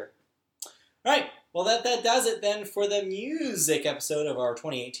 for sure. All right. Well, that does it then for the music episode of our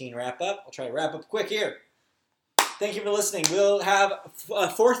 2018 wrap-up. I'll try to wrap up quick here. Thank you for listening. We'll have a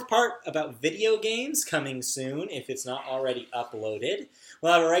fourth part about video games coming soon, if it's not already uploaded.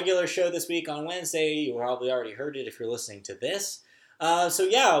 We'll have a regular show this week on Wednesday. You probably already heard it if you're listening to this.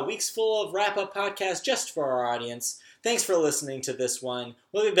 A week's full of wrap-up podcasts just for our audience. Thanks for listening to this one.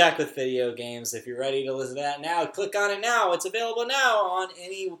 We'll be back with video games. If you're ready to listen to that now, click on it now. It's available now on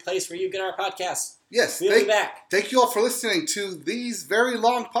any place where you get our podcasts. Yes. We'll be back. Thank you all for listening to these very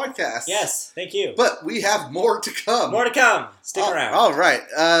long podcasts. Yes, thank you. But we have more to come. More to come. Stick around. All right.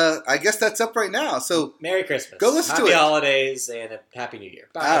 I guess that's up right now. So Merry Christmas. Go listen to it. Happy holidays and a Happy New Year.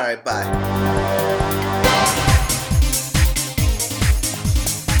 Bye. All right. Bye.